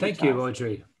 Excellent. Thank you,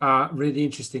 Audrey. Really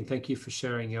interesting. Thank you for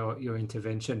sharing your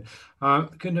intervention. I'm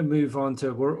going to move on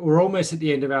to, we're almost at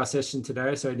the end of our session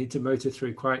today, so I need to motor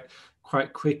through quite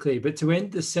quite quickly. But to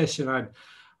end the session,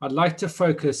 I'd like to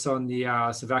focus on the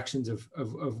sort of actions of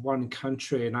one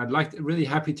country. And really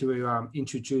happy to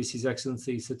introduce His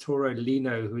Excellency Satoru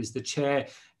Lino, who is the Chair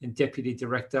and Deputy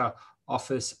Director,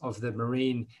 Office of the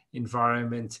Marine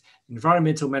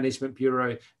Environmental Management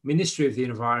Bureau, Ministry of the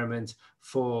Environment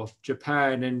for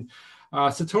Japan. And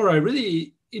Satoru,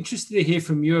 really interested to hear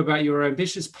from you about your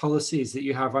ambitious policies that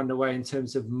you have underway in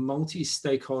terms of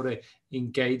multi-stakeholder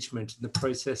engagement and the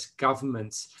process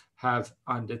governments have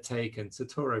undertaken.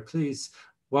 Satoru, please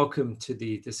welcome to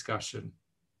the discussion.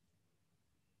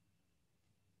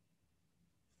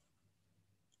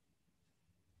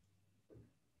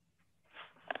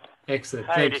 Excellent,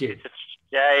 thank you.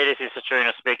 This is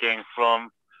Satoru speaking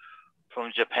from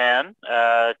Japan,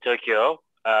 Tokyo.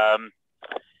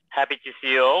 Happy to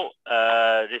see you all.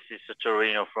 This is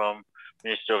Satoru from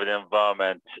Ministry of the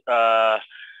Environment.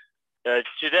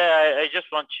 Today, I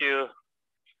just want to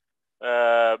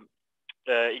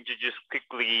introduce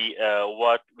quickly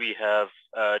what we have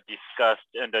discussed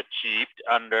and achieved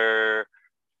under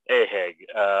AHEG,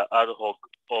 Ad Hoc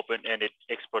Open-Ended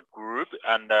Expert Group,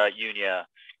 and UNEA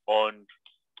on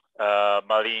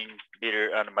marine litter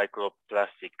and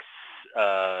microplastics.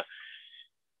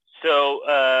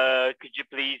 Could you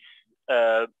please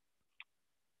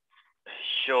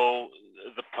show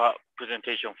the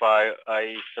presentation file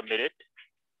I submitted?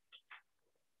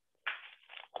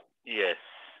 Yes,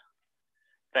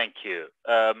 thank you.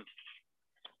 As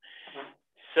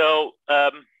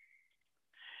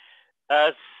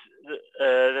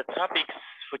the topics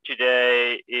for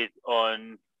today is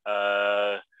on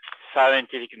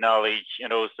scientific knowledge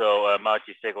and also a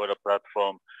multi-stakeholder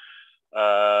platform,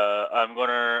 I'm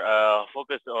gonna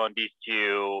focus on these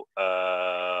two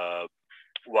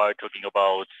while talking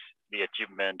about the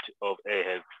achievement of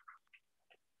AHEG.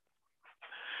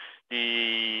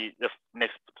 The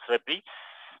next slide, please.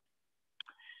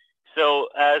 So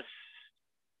as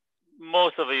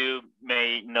most of you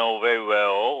may know very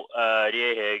well, the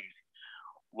AHEG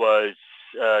was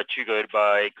triggered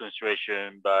by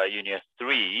consideration by UNEP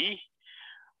 3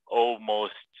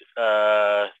 almost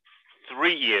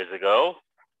 3 years ago,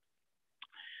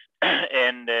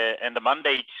 and the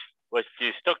mandate was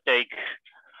to take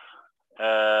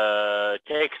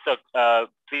stock.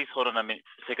 Please hold on a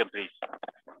second, please.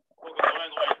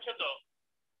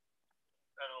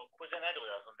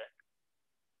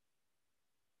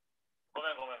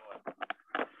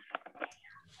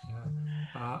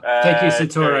 Thank you,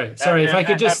 Satoru. Sorry, if I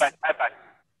could just.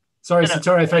 Sorry,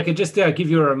 Satoru, if I could just give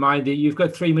you a reminder, you've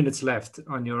got 3 minutes left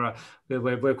on your.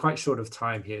 We're quite short of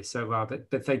time here, so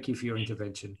but thank you for your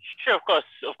intervention. Sure, of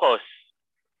course.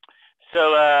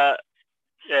 So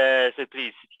so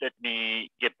please let me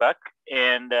get back.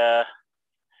 And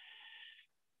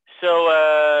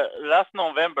last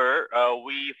November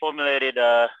we formulated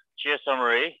a chair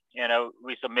summary and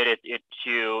we submitted it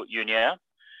to UNEA.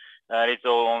 It's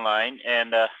all online.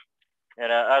 And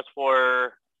as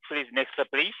for, please next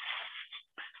slide, please.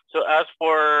 So as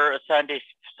for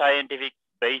scientific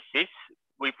basis,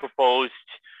 we proposed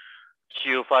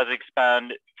to further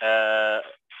expand,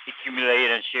 accumulate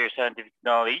and share scientific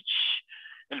knowledge.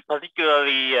 And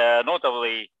particularly,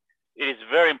 notably, it is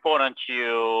very important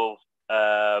to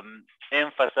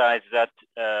emphasize that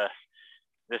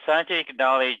the scientific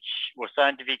knowledge or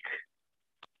scientific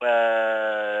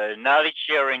knowledge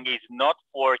sharing is not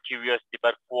for curiosity,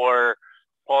 but for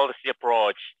policy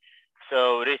approach.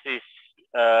 So this is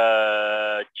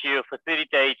to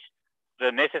facilitate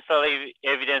the necessary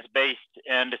evidence-based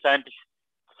and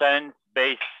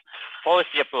science-based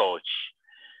policy approach.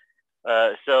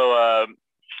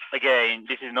 Again,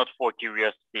 this is not for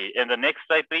curiosity. And the next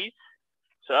slide, please.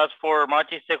 So as for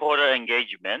multi-stakeholder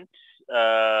engagement,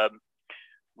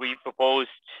 we proposed,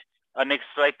 next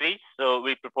slide, please. So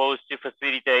we proposed to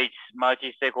facilitate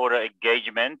multi-stakeholder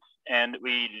engagement, and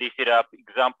we listed up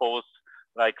examples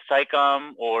like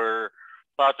SICAM or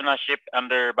partnership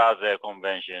under Basel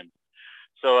Convention.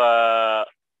 So,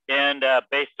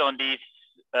 based on this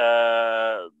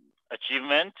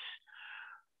achievement,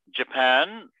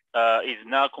 Japan is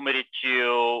now committed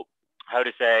to,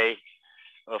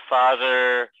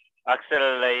 further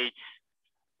accelerate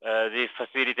the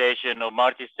facilitation of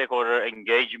multi-stakeholder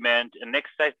engagement. And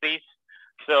next slide, please.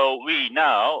 So we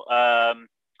now,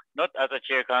 not as a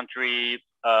chair country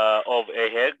of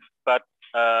AHEG, but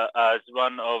as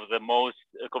one of the most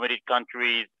committed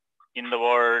countries in the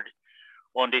world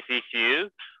on this issue,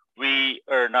 we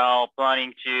are now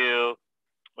planning to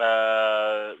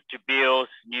build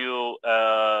new,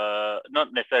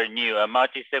 not necessarily new, a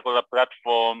multi-stakeholder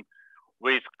platform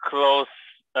with close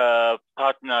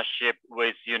partnership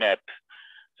with UNEP.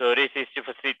 So this is to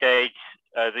facilitate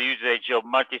the usage of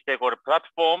multi-stakeholder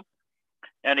platform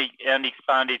and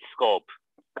expand its scope.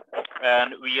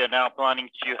 And we are now planning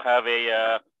to have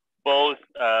a both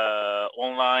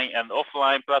online and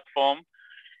offline platform.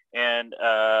 And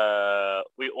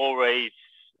we always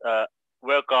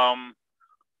welcome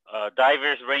a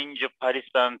diverse range of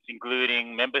participants,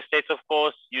 including member states, of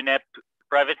course, UNEP,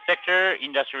 private sector,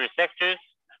 industrial sectors,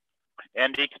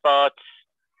 and experts,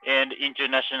 and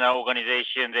international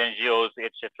organizations, NGOs,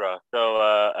 etc.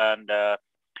 So,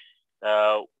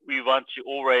 we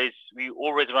always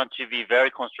want to be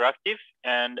very constructive,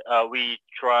 and we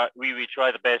try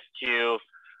the best to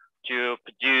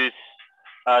produce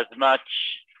as much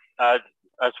as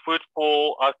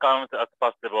fruitful outcomes as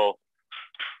possible.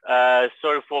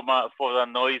 Sorry for the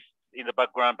noise in the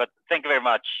background, but thank you very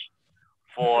much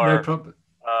for no problem.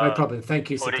 Thank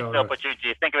you, for this Satoru.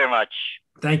 opportunity. Thank you very much.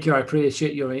 Thank you. I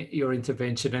appreciate your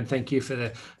intervention, and thank you for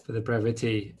the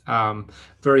brevity.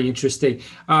 Very interesting.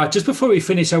 Just before we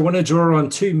finish, I want to draw on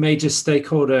two major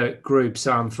stakeholder groups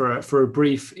for a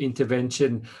brief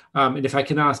intervention. And if I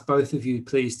can ask both of you,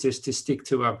 please, just to stick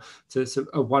to a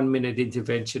 1-minute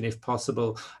intervention, if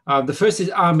possible. The first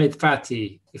is Ahmed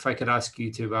Fati. If I could ask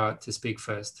you to speak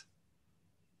first.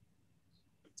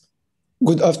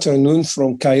 Good afternoon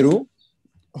from Cairo.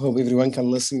 Hope everyone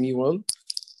can listen me well.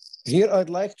 Here, I'd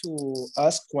like to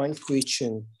ask one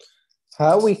question: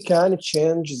 how we can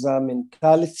change the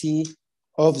mentality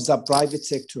of the private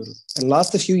sector? In the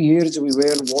last few years, we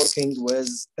were working with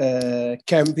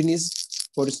companies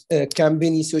for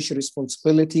company social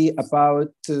responsibility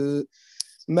about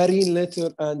marine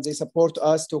litter, and they support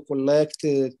us to collect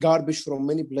garbage from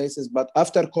many places. But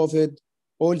after COVID,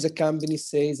 all the companies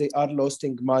say they are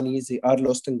losing money.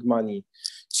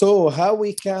 So how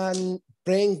we can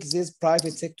bring this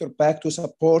private sector back to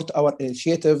support our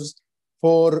initiatives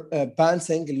for ban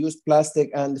single-use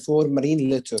plastic and for marine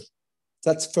litter?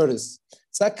 That's first.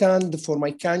 Second, for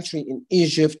my country in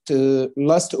Egypt,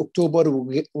 last October,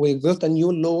 we got a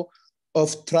new law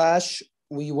of trash.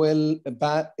 We will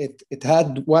ban it. It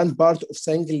had one part of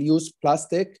single-use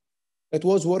plastic. It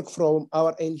was work from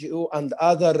our NGO and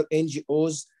other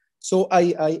NGOs. So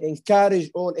I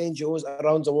encourage all NGOs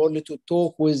around the world to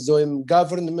talk with the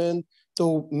government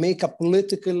to make a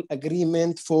political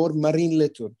agreement for marine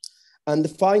litter. And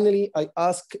finally, I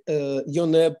ask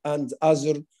UNEP and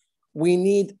others, we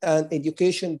need an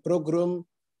education program,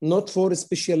 not for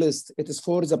specialists. It is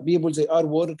for the people, they are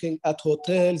working at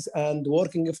hotels and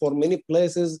working for many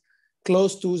places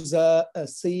close to the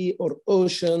sea or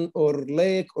ocean or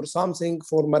lake or something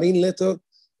for marine litter.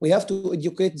 We have to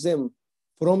educate them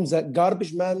from the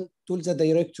garbage man to the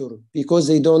director, because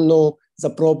they don't know the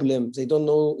problem. They don't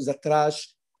know the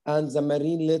trash, and the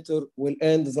marine litter will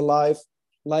end the life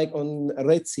like on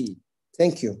Red Sea.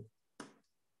 Thank you.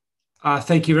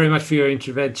 Thank you very much for your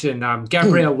intervention.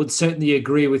 Gabrielle would certainly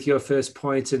agree with your first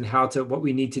point and what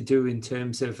we need to do in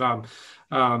terms of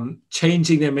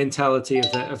changing the mentality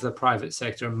of the private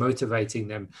sector and motivating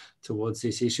them towards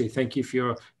this issue. Thank you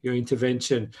for your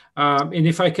intervention. And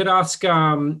if I could ask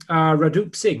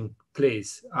Radoop Singh,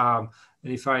 please, and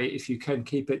if you can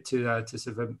keep it to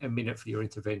sort of a minute for your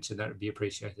intervention, that would be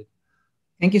appreciated.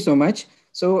 Thank you so much.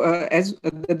 So as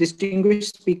the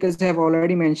distinguished speakers have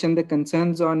already mentioned, the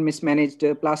concerns on mismanaged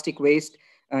plastic waste,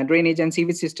 drainage and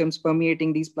sewage systems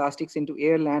permeating these plastics into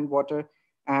air, land, water,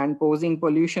 and posing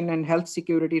pollution and health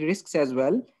security risks as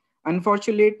well.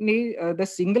 Unfortunately, the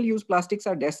single-use plastics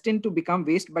are destined to become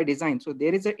waste by design. So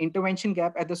there is an intervention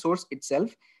gap at the source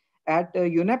itself. At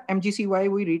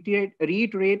UNEP-MGCY, we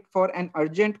reiterate for an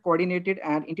urgent, coordinated,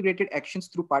 and integrated actions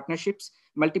through partnerships,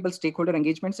 multiple stakeholder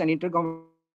engagements, and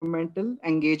intergovernmental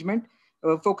engagement,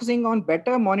 focusing on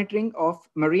better monitoring of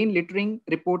marine littering,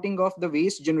 reporting of the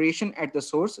waste generation at the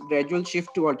source, gradual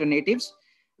shift to alternatives,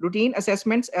 routine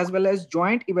assessments, as well as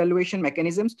joint evaluation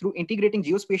mechanisms through integrating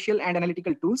geospatial and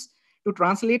analytical tools to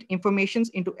translate informations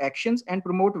into actions and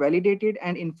promote validated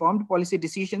and informed policy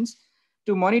decisions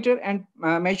to monitor and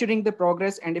measuring the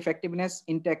progress and effectiveness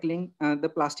in tackling the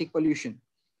plastic pollution.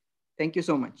 Thank you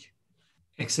so much.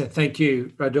 Excellent. Thank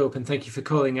you, Radoop, and thank you for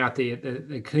calling out the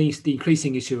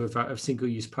increasing issue of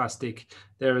single-use plastic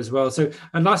there as well. So,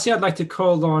 and lastly, I'd like to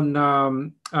call on,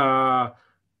 but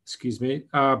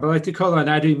I'd like to call on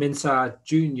Adu Mensah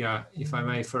Jr., if I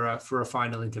may, for a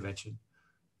final intervention.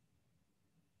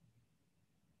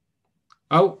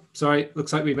 Oh, sorry.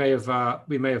 Looks like we may have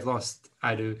lost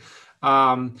Adu.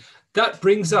 That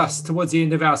brings us towards the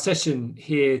end of our session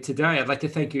here today. I'd like to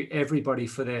thank you everybody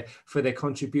for their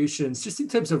contributions. Just in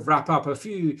terms of wrap up, a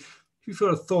few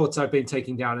sort of thoughts I've been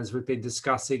taking down as we've been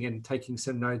discussing and taking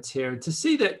some notes here, and to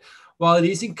see that while it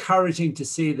is encouraging to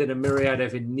see that a myriad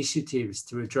of initiatives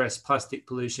to address plastic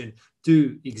pollution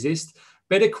do exist,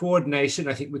 better coordination,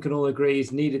 I think we can all agree,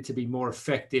 is needed to be more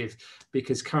effective,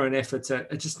 because current efforts are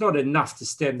just not enough to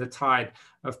stem the tide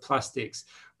of plastics.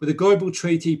 With a global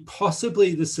treaty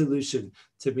possibly the solution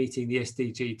to meeting the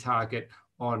SDG target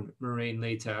on marine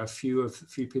litter. A few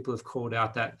people have called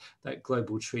out that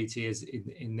global treaty as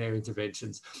in their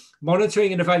interventions.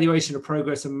 Monitoring and evaluation of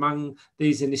progress among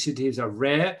these initiatives are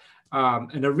rare,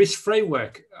 and a risk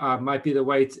framework might be the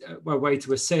way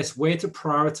to assess where to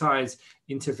prioritize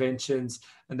interventions,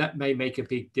 and that may make a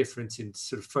big difference in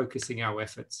sort of focusing our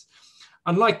efforts.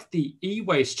 Unlike the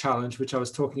e-waste challenge, which I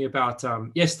was talking about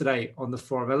yesterday on the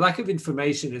forum, a lack of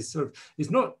information is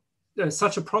not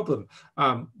such a problem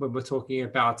when we're talking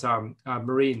about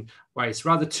marine waste.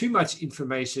 Rather, too much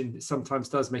information sometimes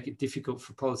does make it difficult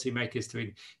for policymakers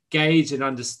to engage and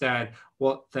understand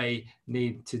what they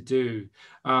need to do.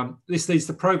 This leads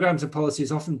to programs and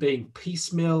policies often being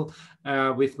piecemeal,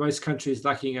 with most countries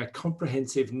lacking a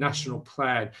comprehensive national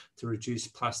plan to reduce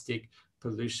plastic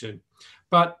pollution.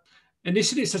 But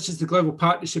initiatives such as the Global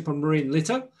Partnership on Marine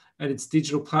Litter and its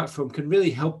digital platform can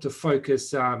really help to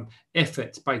focus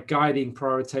efforts by guiding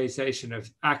prioritization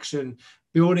of action,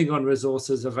 building on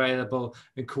resources available,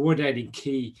 and coordinating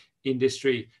key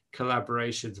industry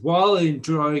collaborations, while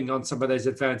drawing on some of those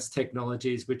advanced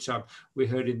technologies, which we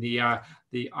heard in the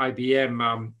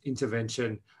IBM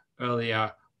intervention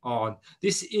earlier on.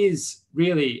 This is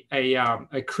really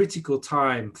a critical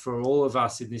time for all of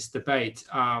us in this debate.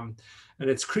 And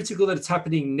it's critical that it's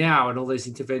happening now, and all those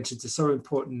interventions are so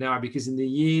important now, because in a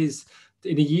year's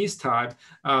time,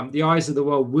 the eyes of the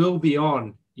world will be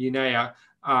on UNEA,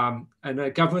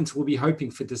 and governments will be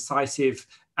hoping for decisive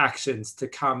actions to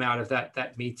come out of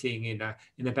that meeting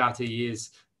in about a year's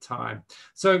time.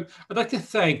 So I'd like to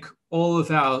thank all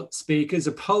of our speakers.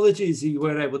 Apologies that you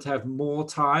weren't able to have more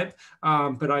time,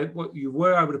 but what you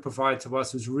were able to provide to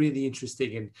us was really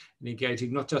interesting and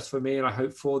engaging, not just for me, and I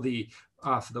hope for the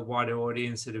wider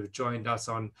audience that have joined us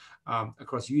on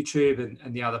across YouTube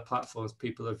and the other platforms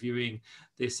people are viewing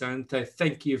this. And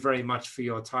thank you very much for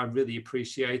your time, really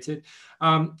appreciate it.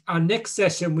 Our next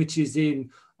session, which is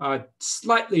in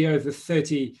slightly over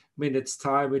 30 minutes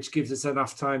time, which gives us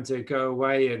enough time to go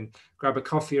away and grab a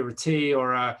coffee or a tea,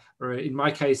 or in my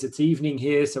case, it's evening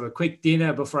here, so a quick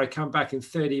dinner before I come back in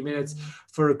 30 minutes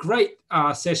for a great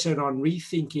session on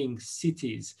rethinking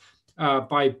cities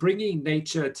by bringing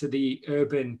nature to the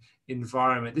urban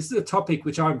environment. This is a topic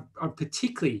which I'm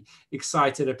particularly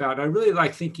excited about. I really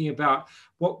like thinking about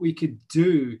what we could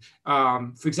do.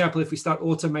 For example, if we start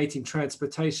automating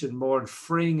transportation more and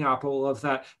freeing up all of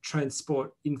that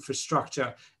transport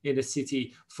infrastructure in a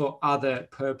city for other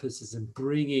purposes, and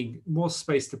bringing more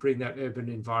space to bring that urban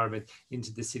environment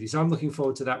into the city. So I'm looking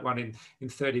forward to that one in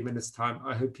 30 minutes time.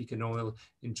 I hope you can all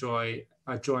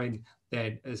join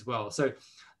then as well. So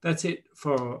that's it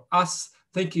for us.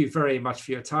 Thank you very much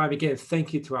for your time. Again,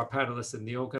 thank you to our panelists and the organizers.